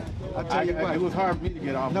gonna say, I'll tell you why. It was hard for me to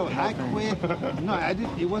get off. No, I quit. No, I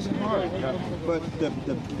didn't. It wasn't hard. But the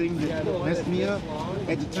thing that messed me up,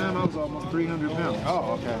 at the time I was almost 300 pounds.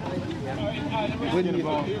 Oh, okay.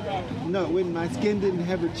 When my skin didn't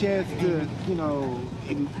have a chance to,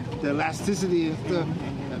 the elasticity and stuff.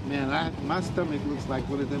 Man, my stomach looks like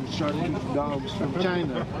one of them shark-toothed dogs from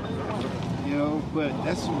China. But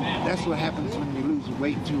that's what happens when you lose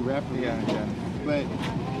weight too rapidly. Yeah. But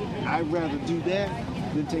I'd rather do that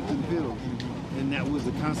than take the pills. And that was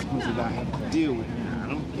the consequence that I had to deal with. I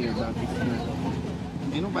don't care about this.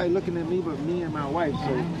 Ain't nobody looking at me but me and my wife,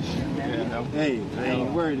 so hey, I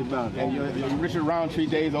ain't worried about it. Hey, your Richard Roundtree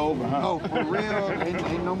days are over, huh? Oh, for real?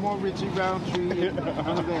 ain't no more Richard Roundtree,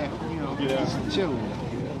 none of that. Just chilling.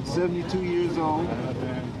 72 years old,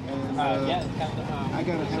 and I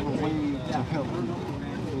gotta have a way to help people.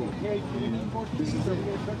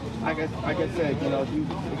 Like I said,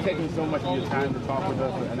 you're taking so much of your time to talk with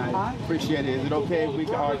us, and I appreciate it. Is it okay if we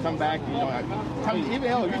come back? Even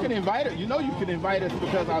you can invite us. You can invite us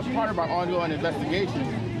because as part of our ongoing investigation,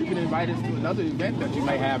 you can invite us to another event that you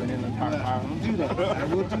may have in the park. I'll do that. I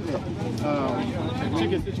will do that. The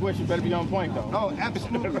chicken situation better be on point, though. Oh,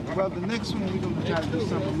 absolutely. Well, the next one we're going to try to do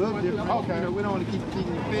something a little different. Okay. We don't want to keep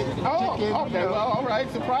eating the fish. Oh, chicken, okay. Well, all right.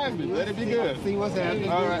 Surprise me. Let it be good. See what's happening.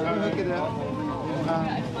 All right. We'll look it up.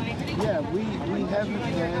 We haven't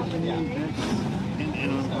had any events in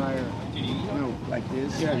Empire, like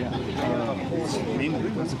this. Mainly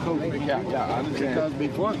because of COVID. Yeah, I understand. Because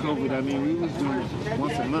before COVID, we was doing it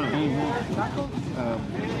once a month.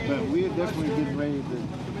 But we're definitely getting ready to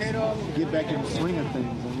get back in the swing of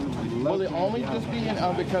things. Will it only just be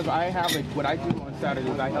because I have what I do on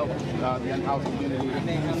Saturdays? I help the unhoused community,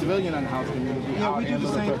 the civilian unhoused community, we do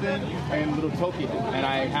the same thing in Little Tokyo, and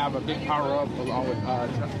I have a big power up along with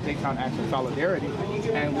Daytown Action Solidarity,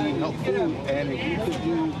 and we help food. And if you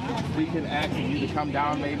could we can ask you to come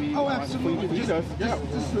down maybe. Oh, absolutely. Just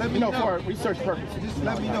let me know for research purposes. Just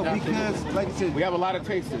let me know because, like I said, we have a lot of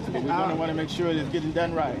tasters, but we're going to want to make sure that it's getting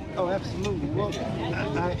done right. Oh, absolutely. Well,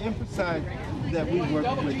 I emphasize that we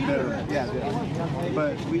work with veterans.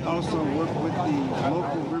 But we also work with the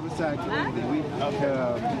local Riverside community.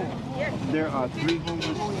 There are 3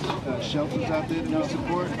 homeless shelters out there that we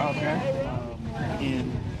support.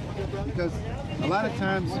 And because a lot of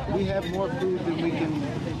times we have more food than we can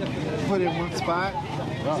put in one spot,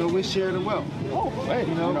 so we share the wealth.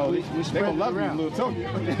 We spread it around. You, Little Tokyo.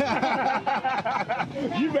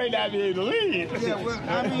 You may not be able to leave. Yeah, well,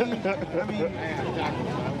 I mean,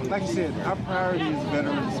 like I said, our priority is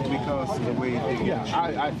veterans because of the way they get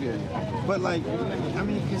treated. I feel you. But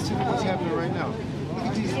consider what's happening right now. Look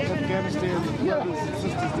at these Afghanistan brothers and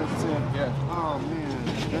sisters that said, oh man,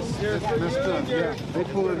 that's messed up. Yeah. They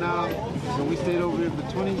pulled it out, so we stayed over there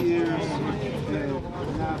for 20 years.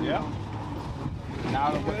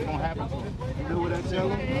 Now what's going to happen to them? You know what I tell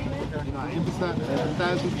them? I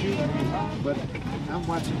empathize with you, but I'm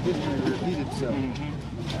watching history repeat itself.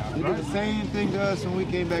 They did the same thing to us when we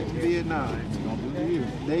came back to Vietnam.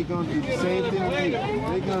 They're going to do the same thing to you.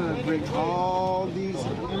 They're going to bring all these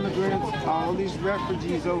immigrants, all these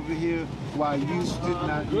refugees over here while you stood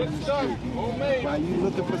not in the street, while you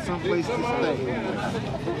looking for some place to stay.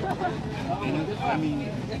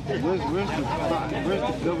 And where's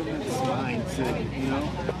the government's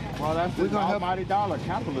mindset, Well, that's the almighty dollar,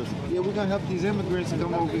 capitalism. Yeah, we're going to help these immigrants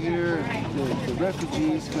come over here, the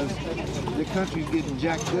refugees, because the country's getting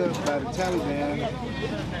jacked up by the Taliban.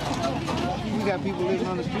 We got people living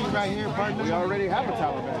on the street right here, partner. We already have a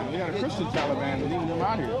Taliban. We got a Christian Taliban leaving them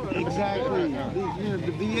out here. Exactly.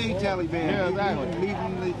 The VA Taliban. Yeah, exactly.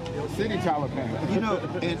 Leaving the city Taliban.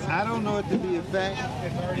 And I don't know it to be a fact.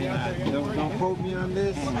 Don't quote me on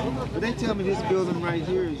this. But they tell me this building right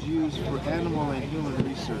here is used for animal and human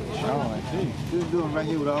research. Oh, I see. This building right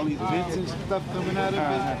here with all these vents and stuff coming out of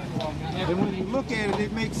it. And when you look at it,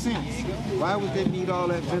 it makes sense. Why would they need all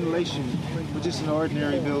that ventilation for just an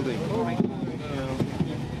ordinary building?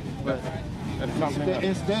 But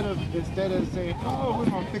instead of saying, oh, we're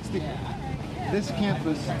going to fix it. This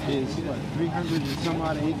campus is 300 and some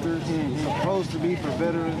odd acres. It's supposed to be for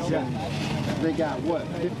veterans. And they got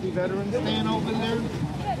 50 veterans staying over there?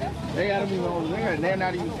 They got to be over there, and they're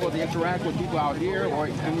not even supposed to interact with people out here,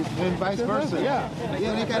 and vice versa. Yeah,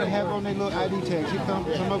 they got to have on their little ID tags. Here come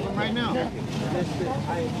some of them right now.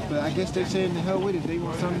 But I guess they're saying the hell with it. They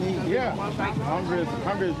want something to eat. Yeah, hunger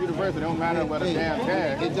is universal. It don't matter what a damn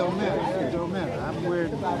tag. It don't matter. It don't matter. I'm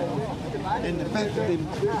worried about it. And the fact that they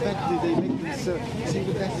make these see,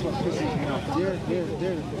 that's what pisses me off. They're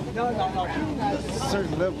a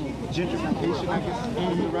certain level of gentrification, I guess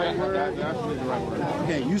is the right word. That's absolutely the right word.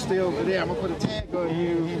 Okay, you stay over there. I'm gonna put a tag on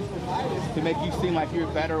you to make you seem like you're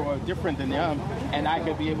better or different than them, and I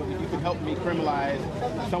could be able to. You could help me criminalize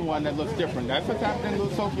someone that looks different. That's what's happening in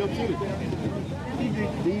Tokyo too.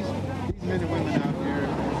 These men and women out here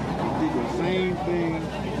did the same thing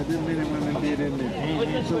that the men and women did in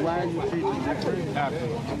there. So why are you treating them different?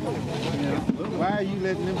 Absolutely. Why are you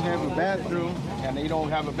letting them have a bathroom and they don't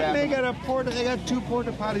have a bathroom? They got 2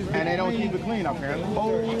 porta potties, and they don't keep it clean apparently.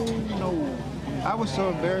 Oh no! I was so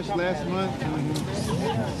embarrassed last month when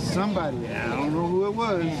somebody, I don't know who it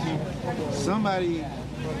was, somebody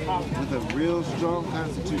with a real strong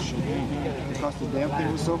constitution, because the damn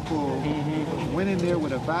thing was so full, went in there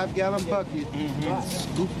with a 5-gallon bucket and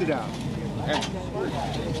scooped it out.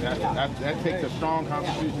 That takes a strong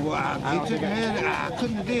constitution. Well, I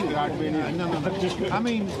couldn't have did it. No. I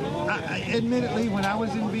mean, admittedly, when I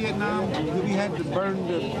was in Vietnam, we had to burn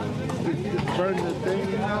the thing,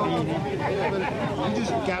 you know. But you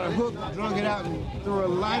just got a hook, drug it out, and threw a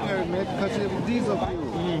lighter in there because it was diesel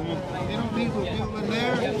fuel. They don't diesel fuel in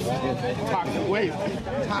there. Toxic waste.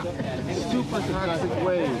 Super toxic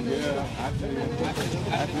waste.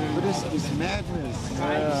 But it's madness. It's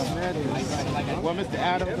madness. Well, Mr.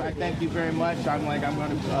 Adams, I thank you very much. I'm going to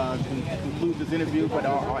conclude this interview, but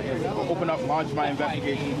I'll launch my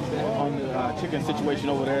investigation on the chicken situation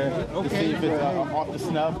over there to see if it's off the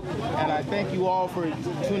snuff. And I thank you all for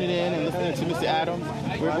tuning in and listening to Mr. Adams.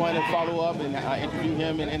 We're going to follow up and interview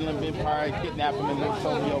him in Inland Empire, kidnap him in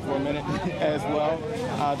Tokyo for a minute as well.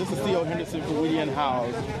 This is Theo Henderson for Weedy and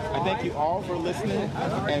House. I thank you all for listening,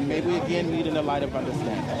 and may we again meet in the light of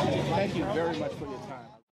understanding. Thank you very much for your time.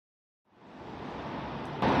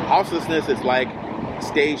 Houselessness is like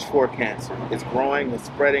stage 4 cancer. It's growing and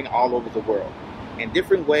spreading all over the world in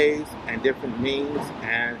different ways and different means,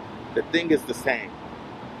 and the thing is the same.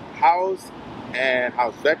 Housed and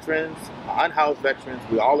house veterans, unhoused veterans,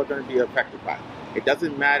 we all are going to be affected by it. It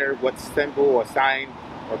doesn't matter what symbol or sign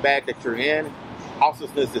or bag that you're in,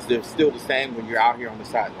 houselessness is still the same when you're out here on the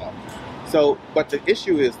sidewalk. So, but the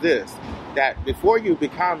issue is this, that before you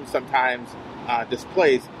become sometimes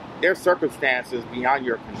displaced, there are circumstances beyond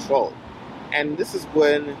your control. And this is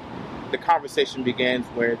when the conversation begins,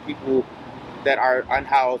 where people that are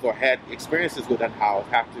unhoused or had experiences with unhoused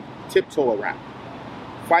have to tiptoe around.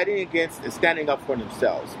 Fighting against and standing up for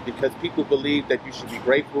themselves, because people believe that you should be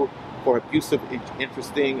grateful for abusive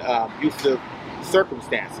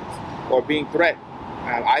circumstances or being threatened.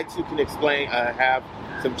 I too can have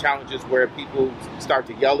some challenges where people start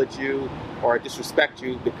to yell at you or disrespect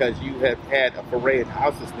you because you have had a foray in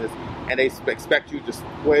houselessness, and they expect you to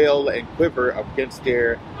wail and quiver against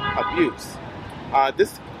their abuse.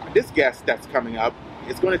 This guest that's coming up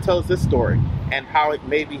is going to tell us this story and how he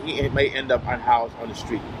may end up unhoused on the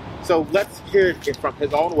street. So let's hear it from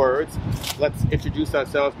his own words. Let's introduce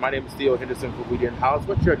ourselves. My name is Theo Henderson for Weedy and House.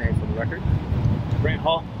 What's your name for the record? Grant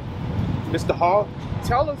Hall. Mr. Hall,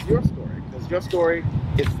 tell us your story, because your story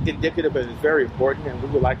is indicative and is very important, and we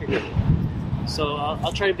would like to hear it. So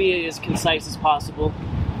I'll try to be as concise as possible.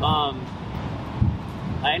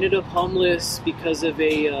 I ended up homeless because of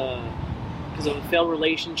a failed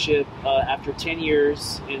relationship after 10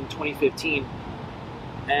 years in 2015,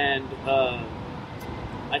 and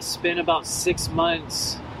I spent about 6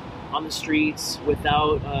 months on the streets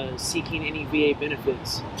without seeking any VA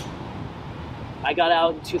benefits. I got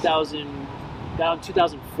out in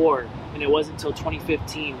 2004, and it wasn't until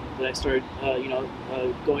 2015 that I started,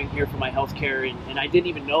 going here for my health care, and I didn't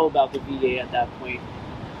even know about the VA at that point.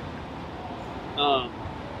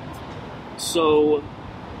 So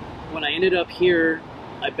when I ended up here,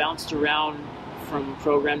 I bounced around from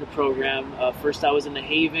program to program. First I was in the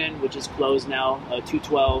Haven, which is closed now,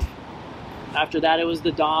 212. After that it was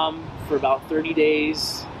the Dom for about 30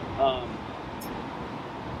 days.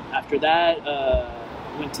 After that,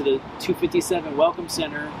 went to the 257 Welcome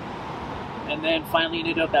Center, and then finally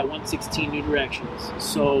ended up at 116 New Directions.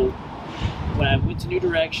 So when I went to New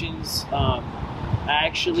Directions, I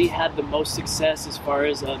actually had the most success as far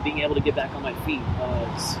as being able to get back on my feet.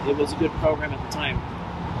 It was a good program at the time.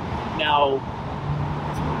 Now,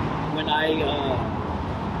 when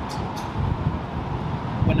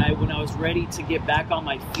I when I was ready to get back on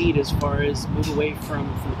my feet as far as move away from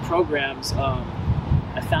the programs,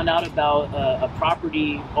 I found out about a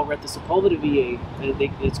property over at the Sepulveda VA.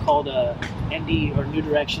 It's called ND or New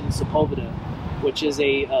Direction Sepulveda, which is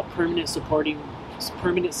a permanent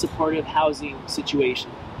supportive housing situation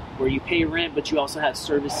where you pay rent, but you also have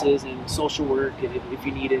services and social work if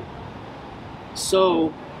you need it.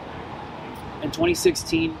 So in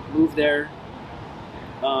 2016, moved there.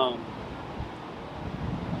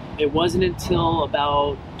 It wasn't until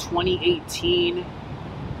about 2018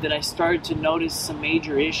 that I started to notice some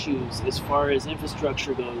major issues as far as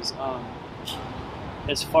infrastructure goes.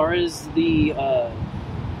 As far as the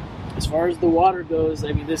water goes,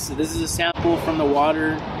 I mean, this is a sample from the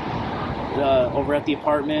water over at the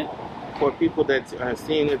apartment. For people that are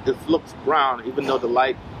seeing it, this looks brown, even though the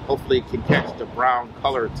light hopefully can catch the brown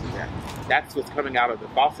color to that. That's what's coming out of the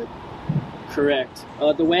faucet? Correct.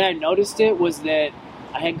 The way I noticed it was that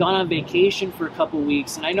I had gone on vacation for a couple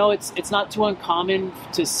weeks, and I know it's not too uncommon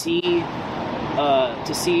to see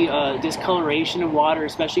discoloration of water,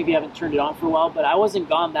 especially if you haven't turned it on for a while, but I wasn't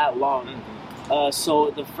gone that long.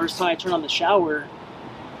 So the first time I turned on the shower,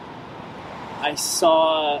 I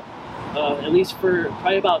saw, at least for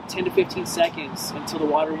probably about 10 to 15 seconds until the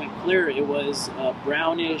water went clear, it was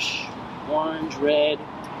brownish, orange, red,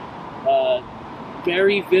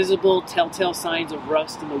 very visible telltale signs of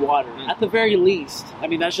rust in the water. At the very least, I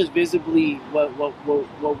mean, that's just visibly what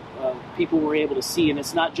people were able to see. And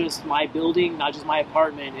it's not just my building, not just my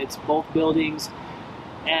apartment, it's both buildings.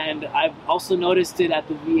 And I've also noticed it at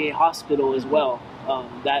the VA hospital as well,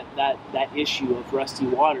 that issue of rusty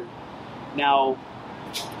water. Now,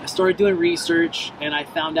 I started doing research, and I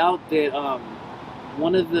found out that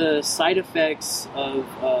one of the side effects of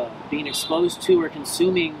being exposed to or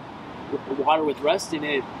consuming water with rust in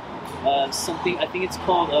it, something, I think it's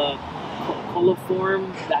called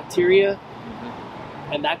coliform bacteria,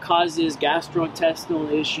 and that causes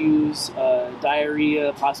gastrointestinal issues,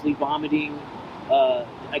 diarrhea, possibly vomiting.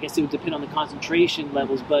 I guess it would depend on the concentration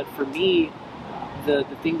levels, but for me, the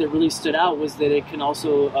thing that really stood out was that it can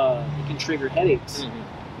also it can trigger headaches.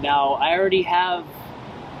 Now, I already have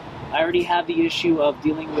the issue of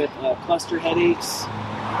dealing with cluster headaches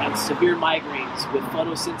and severe migraines with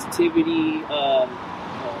photosensitivity.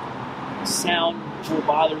 Sound will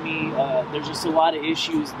bother me. There's just a lot of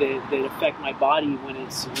issues that affect my body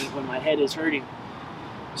when my head is hurting.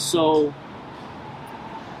 So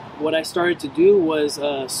what I started to do was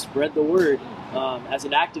spread the word. As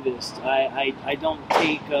an activist, I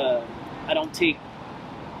don't take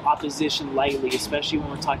opposition lightly, especially when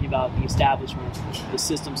we're talking about the establishment, the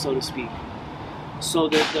system, so to speak. So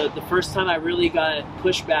the first time I really got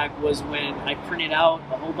pushback was when I printed out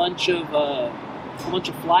a whole bunch of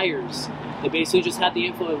flyers that basically just had the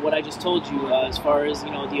info of what I just told you, as far as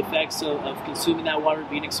the effects of consuming that water,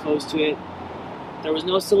 being exposed to it. There was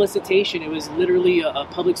no solicitation; it was literally a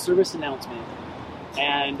public service announcement.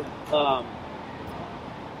 And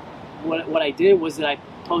what I did was that I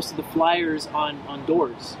posted the flyers on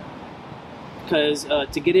doors, because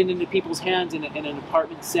to get it into people's hands in an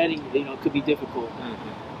apartment setting, it could be difficult.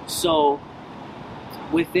 So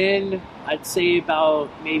within, I'd say about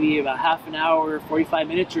half an hour, 45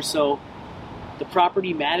 minutes or so, the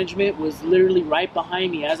property management was literally right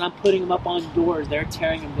behind me. As I'm putting them up on doors, they're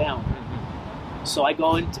tearing them down. So I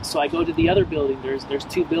go to the other building. There's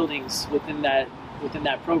two buildings within that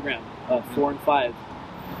program, 4 and 5.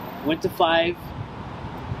 Went to 5,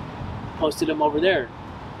 posted them over there.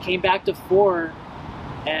 Came back to 4,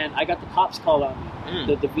 and I got the cops called on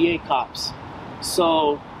me, the VA cops.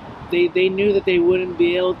 So they knew that they wouldn't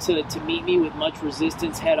be able to meet me with much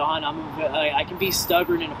resistance head on. I can be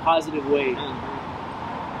stubborn in a positive way.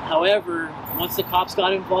 However, once the cops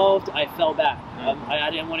got involved, I fell back. I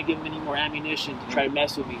didn't want to give them any more ammunition to try to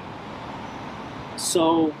mess with me.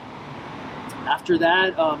 So after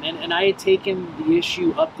that, and I had taken the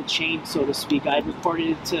issue up the chain, so to speak. I had reported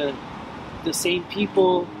it to the same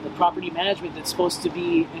people, the property management that's supposed to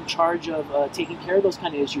be in charge of taking care of those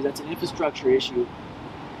kind of issues. That's an infrastructure issue.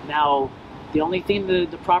 Now, the only thing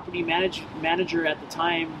the property manager at the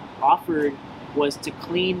time offered was to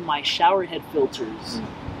clean my shower head filters.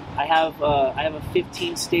 I have a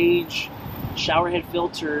 15-stage shower head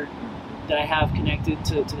filter that I have connected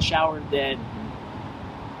to the shower that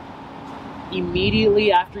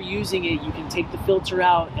immediately after using it, you can take the filter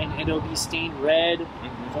out and it'll be stained red,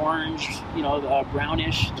 orange,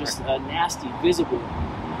 brownish, just nasty, visible.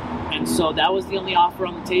 And so that was the only offer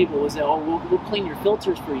on the table, was that, we'll clean your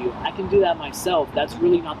filters for you. I can do that myself. That's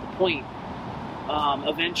really not the point.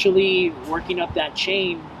 Eventually, working up that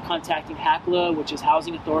chain, contacting HACLA, which is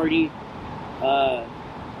Housing Authority,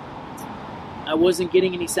 I wasn't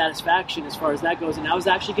getting any satisfaction as far as that goes, and I was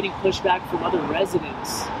actually getting pushback from other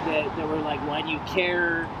residents that were like, "Why do you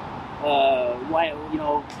care? Why, you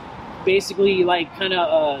know?" Basically, like, kind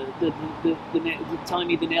of telling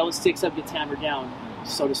me the nail that sticks up gets hammered down,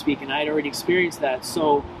 so to speak, and I had already experienced that.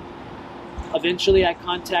 So eventually, I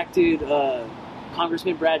contacted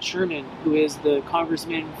Congressman Brad Sherman, who is the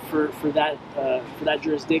congressman for that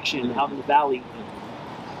jurisdiction out in the valley,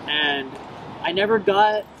 and I never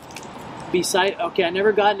got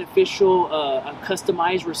an official, a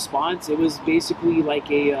customized response. It was basically like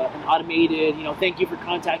an automated, you know, thank you for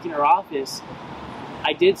contacting our office.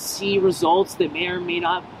 I did see results that may or may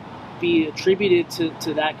not be attributed to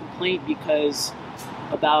that complaint, because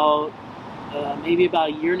maybe about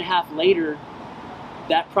a year and a half later,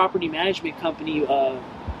 that property management company,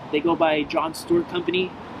 they go by John Stewart Company,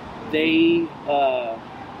 they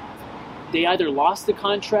either lost the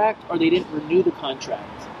contract or they didn't renew the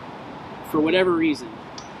contract for whatever reason.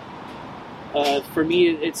 For me,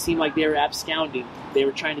 it seemed like they were absconding. They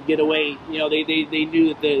were trying to get away. You know, they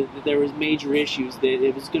knew that there was major issues, that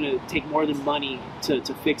it was going to take more than money to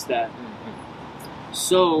fix that.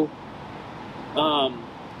 So,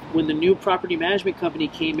 when the new property management company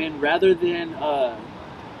came in, rather than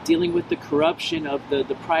dealing with the corruption of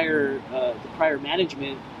the prior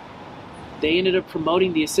management, they ended up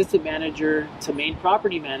promoting the assistant manager to main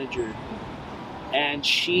property manager, and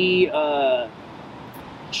she has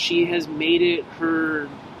made it her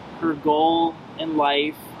goal in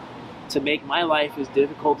life to make my life as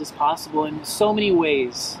difficult as possible in so many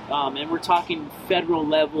ways, and we're talking federal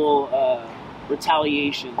level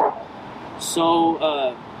retaliation. So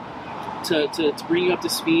to bring you up to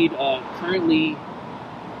speed, currently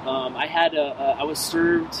I was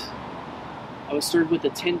served with a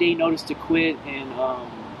 10-day notice to quit in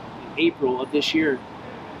April of this year,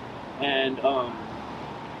 and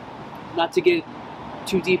not to get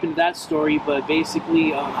too deep into that story, but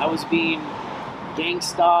basically I was being gang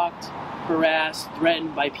stalked, harassed,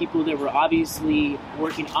 threatened by people that were obviously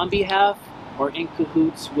working on behalf or in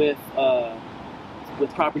cahoots with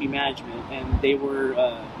property management, and they were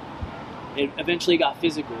it eventually got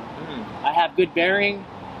physical. I have good bearing,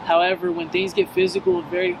 however, when things get physical, it's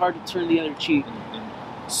very hard to turn the other cheek.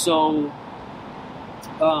 So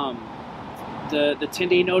the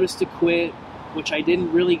 10-day notice to quit, which I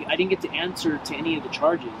didn't get to answer to any of the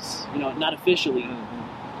charges, you know, not officially.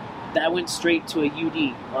 That went straight to a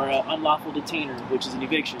UD, or an unlawful detainer, which is an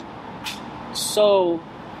eviction. So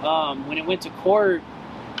when it went to court,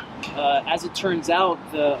 as it turns out,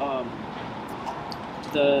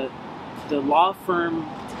 the law firm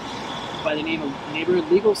by the name of Neighborhood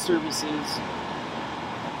Legal Services,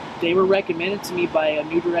 they were recommended to me by a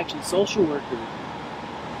New Direction social worker,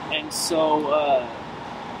 and so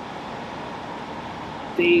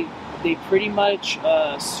they pretty much,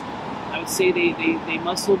 I would say they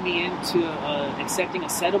muscled me into accepting a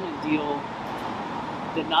settlement deal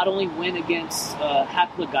that not only went against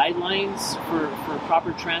HACLA guidelines for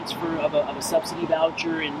proper transfer of a subsidy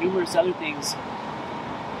voucher and numerous other things,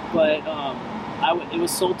 but it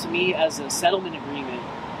was sold to me as a settlement agreement.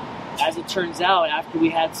 As it turns out, after we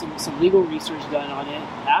had some legal research done on it,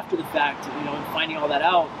 after the fact, you know, and finding all that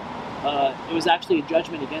out, it was actually a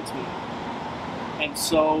judgment against me. And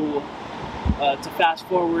so, to fast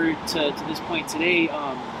forward to this point today,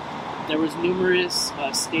 there was numerous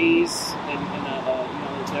stays, and you know,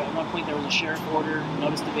 at one point there was a sheriff order,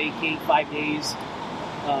 notice to vacate, 5 days.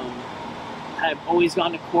 I've always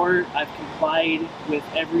gone to court. I've complied with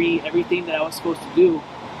everything that I was supposed to do.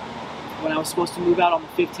 When I was supposed to move out on the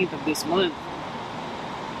 15th of this month,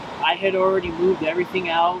 I had already moved everything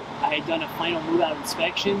out. I had done a final move-out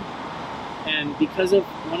inspection, and because of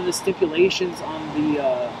one of the stipulations on the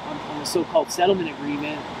so-called settlement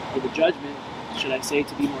agreement, or the judgment, should I say,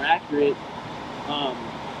 to be more accurate,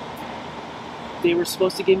 they were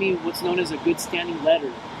supposed to give me what's known as a good standing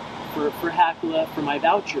letter for HACLA for my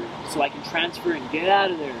voucher, so I can transfer and get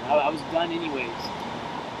out of there. I was done anyways.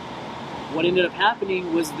 What ended up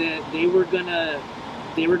happening was that they were gonna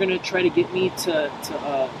try to get me to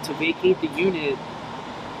vacate the unit,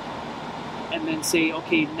 and then say,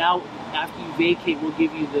 okay, now after you vacate, we'll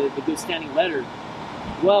give you the good standing letter.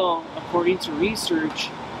 Well, according to research,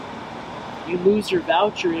 you lose your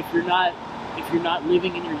voucher if you're not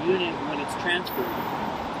living in your unit when it's transferred.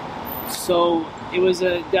 So it was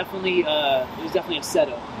definitely a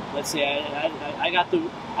setup. Let's say I got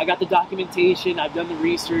the documentation, I've done the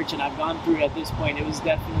research, and I've gone through it at this point. It was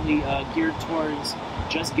definitely geared towards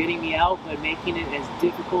just getting me out, but making it as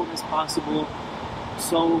difficult as possible.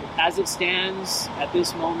 So as it stands at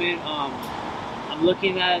this moment, I'm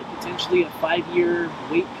looking at potentially a 5-year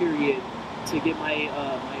wait period to get my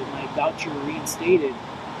voucher reinstated.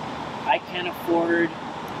 I can't afford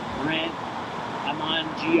rent. I'm on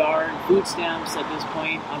GR and food stamps at this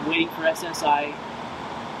point. I'm waiting for SSI.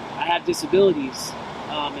 I have disabilities,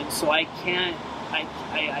 and so I can't.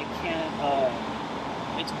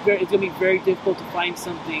 It's going to be very difficult to find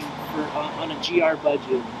something on a GR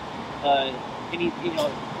budget. And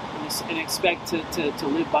expect to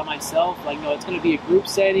live by myself. Like, no, it's going to be a group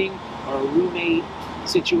setting or a roommate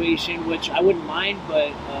situation, which I wouldn't mind,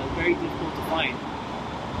 but very difficult to find.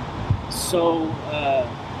 So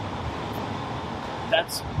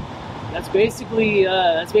that's basically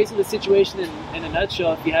the situation in a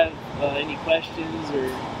nutshell. If you have any questions or.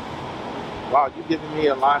 Wow, you've given me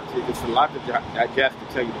a lot to digest, to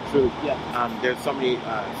tell you the truth. Yeah. There's so many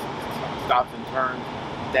stops and turns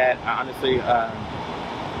that honestly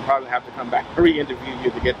probably have to come back and re-interview you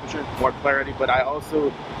to get more clarity. But I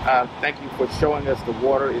also thank you for showing us the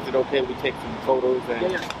water. Is it okay if we take some photos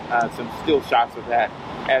and some still shots of that?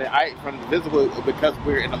 And from the visible, because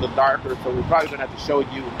we're in a little darker, so we're probably going to have to show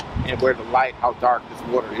you and where the light, how dark this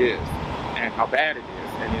water is and how bad it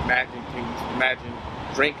is. And can you imagine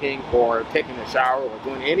drinking or taking a shower or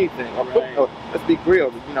doing anything or cook? Let's be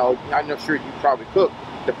real. I'm not sure you probably cook.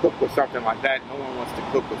 To cook with something like that, no one wants to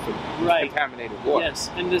cook with some contaminated water.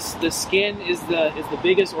 Yes, and the skin is the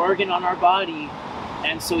biggest organ on our body,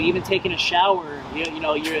 and so even taking a shower,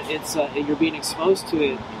 you're being exposed to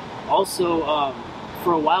it. Also,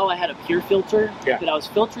 for a while I had a pure filter that I was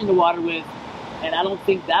filtering the water with, and I don't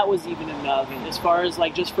think that was even enough as far as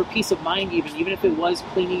like just for peace of mind. Even if it was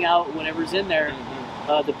cleaning out whatever's in there,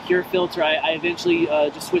 the pure filter, I eventually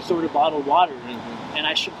just switched over to bottled water. And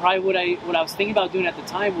I should probably what I was thinking about doing at the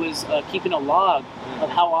time was keeping a log of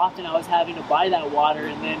how often I was having to buy that water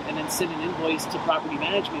and then send an invoice to property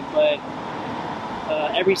management. But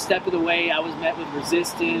every step of the way, I was met with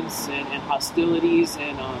resistance and hostilities,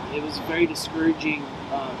 and it was very discouraging.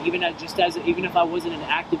 Even if I wasn't an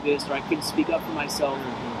activist or I couldn't speak up for myself,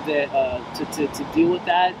 that to deal with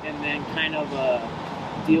that and then kind of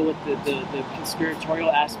deal with the conspiratorial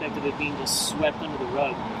aspect of it being just swept under the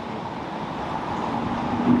rug.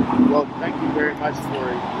 Well, thank you very much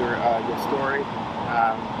for your story.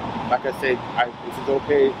 Like I said, if it's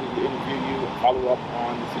okay to interview you and follow up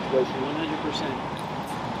on the situation.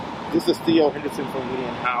 100%. This is Theo Henderson from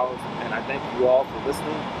Indian House, and I thank you all for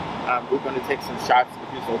listening. We're going to take some shots,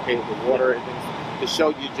 if it's okay, with the water and things to show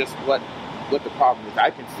you just what the problem is.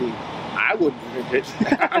 I can see I wouldn't drink it.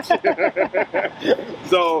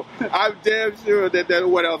 So I'm damn sure that no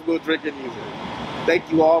one else will drink it either.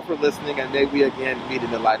 Thank you all for listening, and may we again meet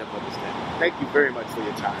in the light of understanding. Thank you very much for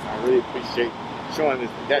your time. I really appreciate showing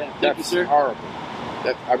this. That's you, sir. Horrible.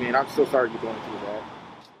 I'm so sorry you're going through that.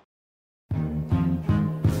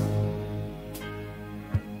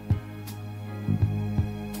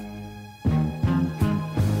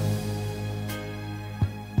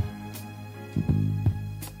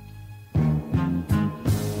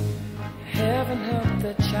 Heaven help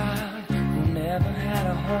the child who never had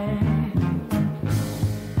a home.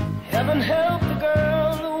 Heaven help the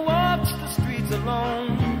girl who walks the streets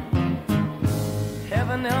alone.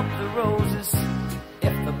 Heaven help the roses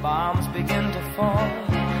if the bombs begin to fall.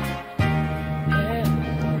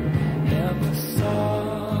 Heaven help us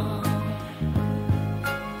all.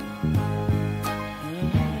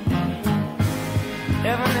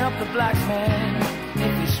 Heaven help the black man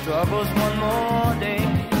if he struggles one more day.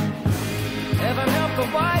 Heaven help the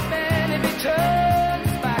white man if he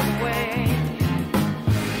turns back away.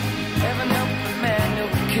 Heaven help the man who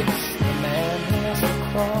kicks the man who has to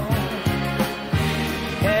crawl.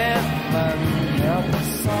 Heaven help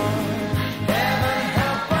us all. Heaven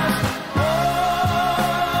help us all.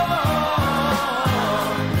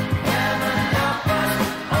 Heaven help us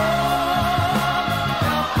all.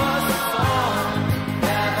 Help us all.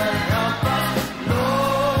 Heaven help us,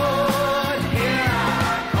 Lord, hear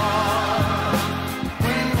our call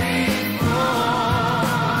when we fall.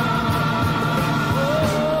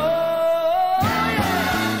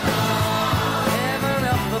 Heaven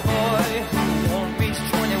help the boy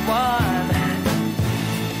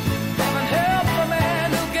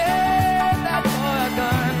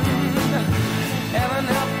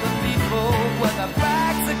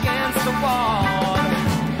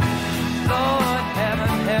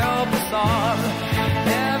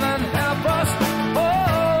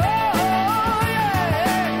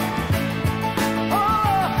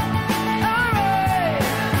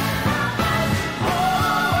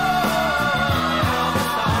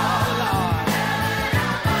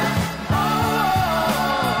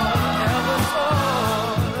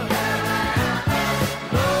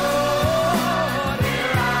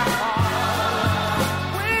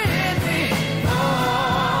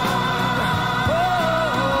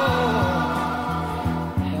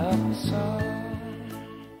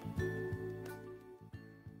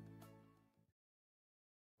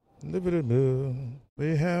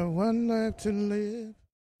We have one life to live.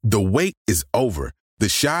 The wait is over. The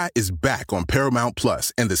Chi is back on Paramount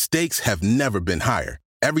Plus, and the stakes have never been higher.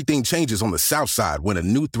 Everything changes on the South Side when a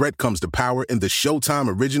new threat comes to power in the Showtime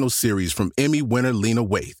original series from Emmy winner Lena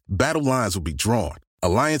Waithe. Battle lines will be drawn,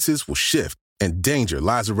 alliances will shift, and danger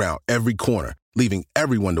lies around every corner, leaving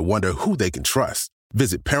everyone to wonder who they can trust.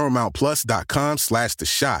 Visit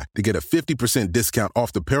ParamountPlus.com/The Chi to get a 50% discount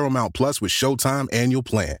off the Paramount Plus with Showtime annual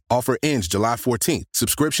plan. Offer ends July 14th.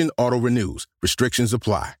 Subscription auto-renews. Restrictions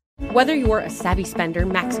apply. Whether you're a savvy spender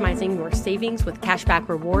maximizing your savings with cashback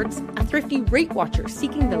rewards, a thrifty rate watcher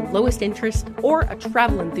seeking the lowest interest, or a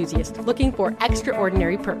travel enthusiast looking for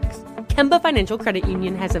extraordinary perks, Kemba Financial Credit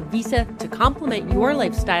Union has a visa to complement your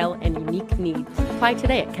lifestyle and unique needs. Apply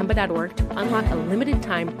today at Kemba.org to unlock a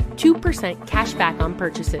limited-time 2% cash back on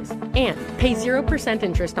purchases and pay 0%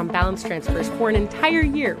 interest on balance transfers for an entire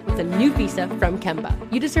year with a new visa from Kemba.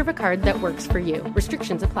 You deserve a card that works for you.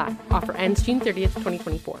 Restrictions apply. Offer ends June 30th,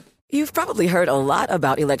 2024. You've probably heard a lot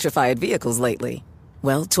about electrified vehicles lately.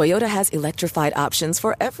 Well, Toyota has electrified options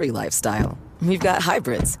for every lifestyle. We've got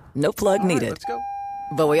hybrids, no plug needed. Let's go.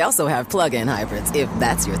 But we also have plug-in hybrids, if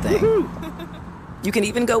that's your thing. Woo-hoo. You can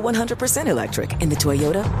even go 100% electric in the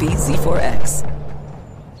Toyota bZ4X.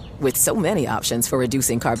 With so many options for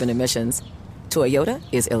reducing carbon emissions, Toyota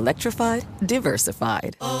is electrified,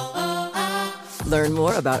 diversified. Learn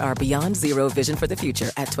more about our Beyond Zero vision for the future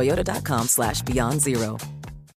at toyota.com/beyond zero.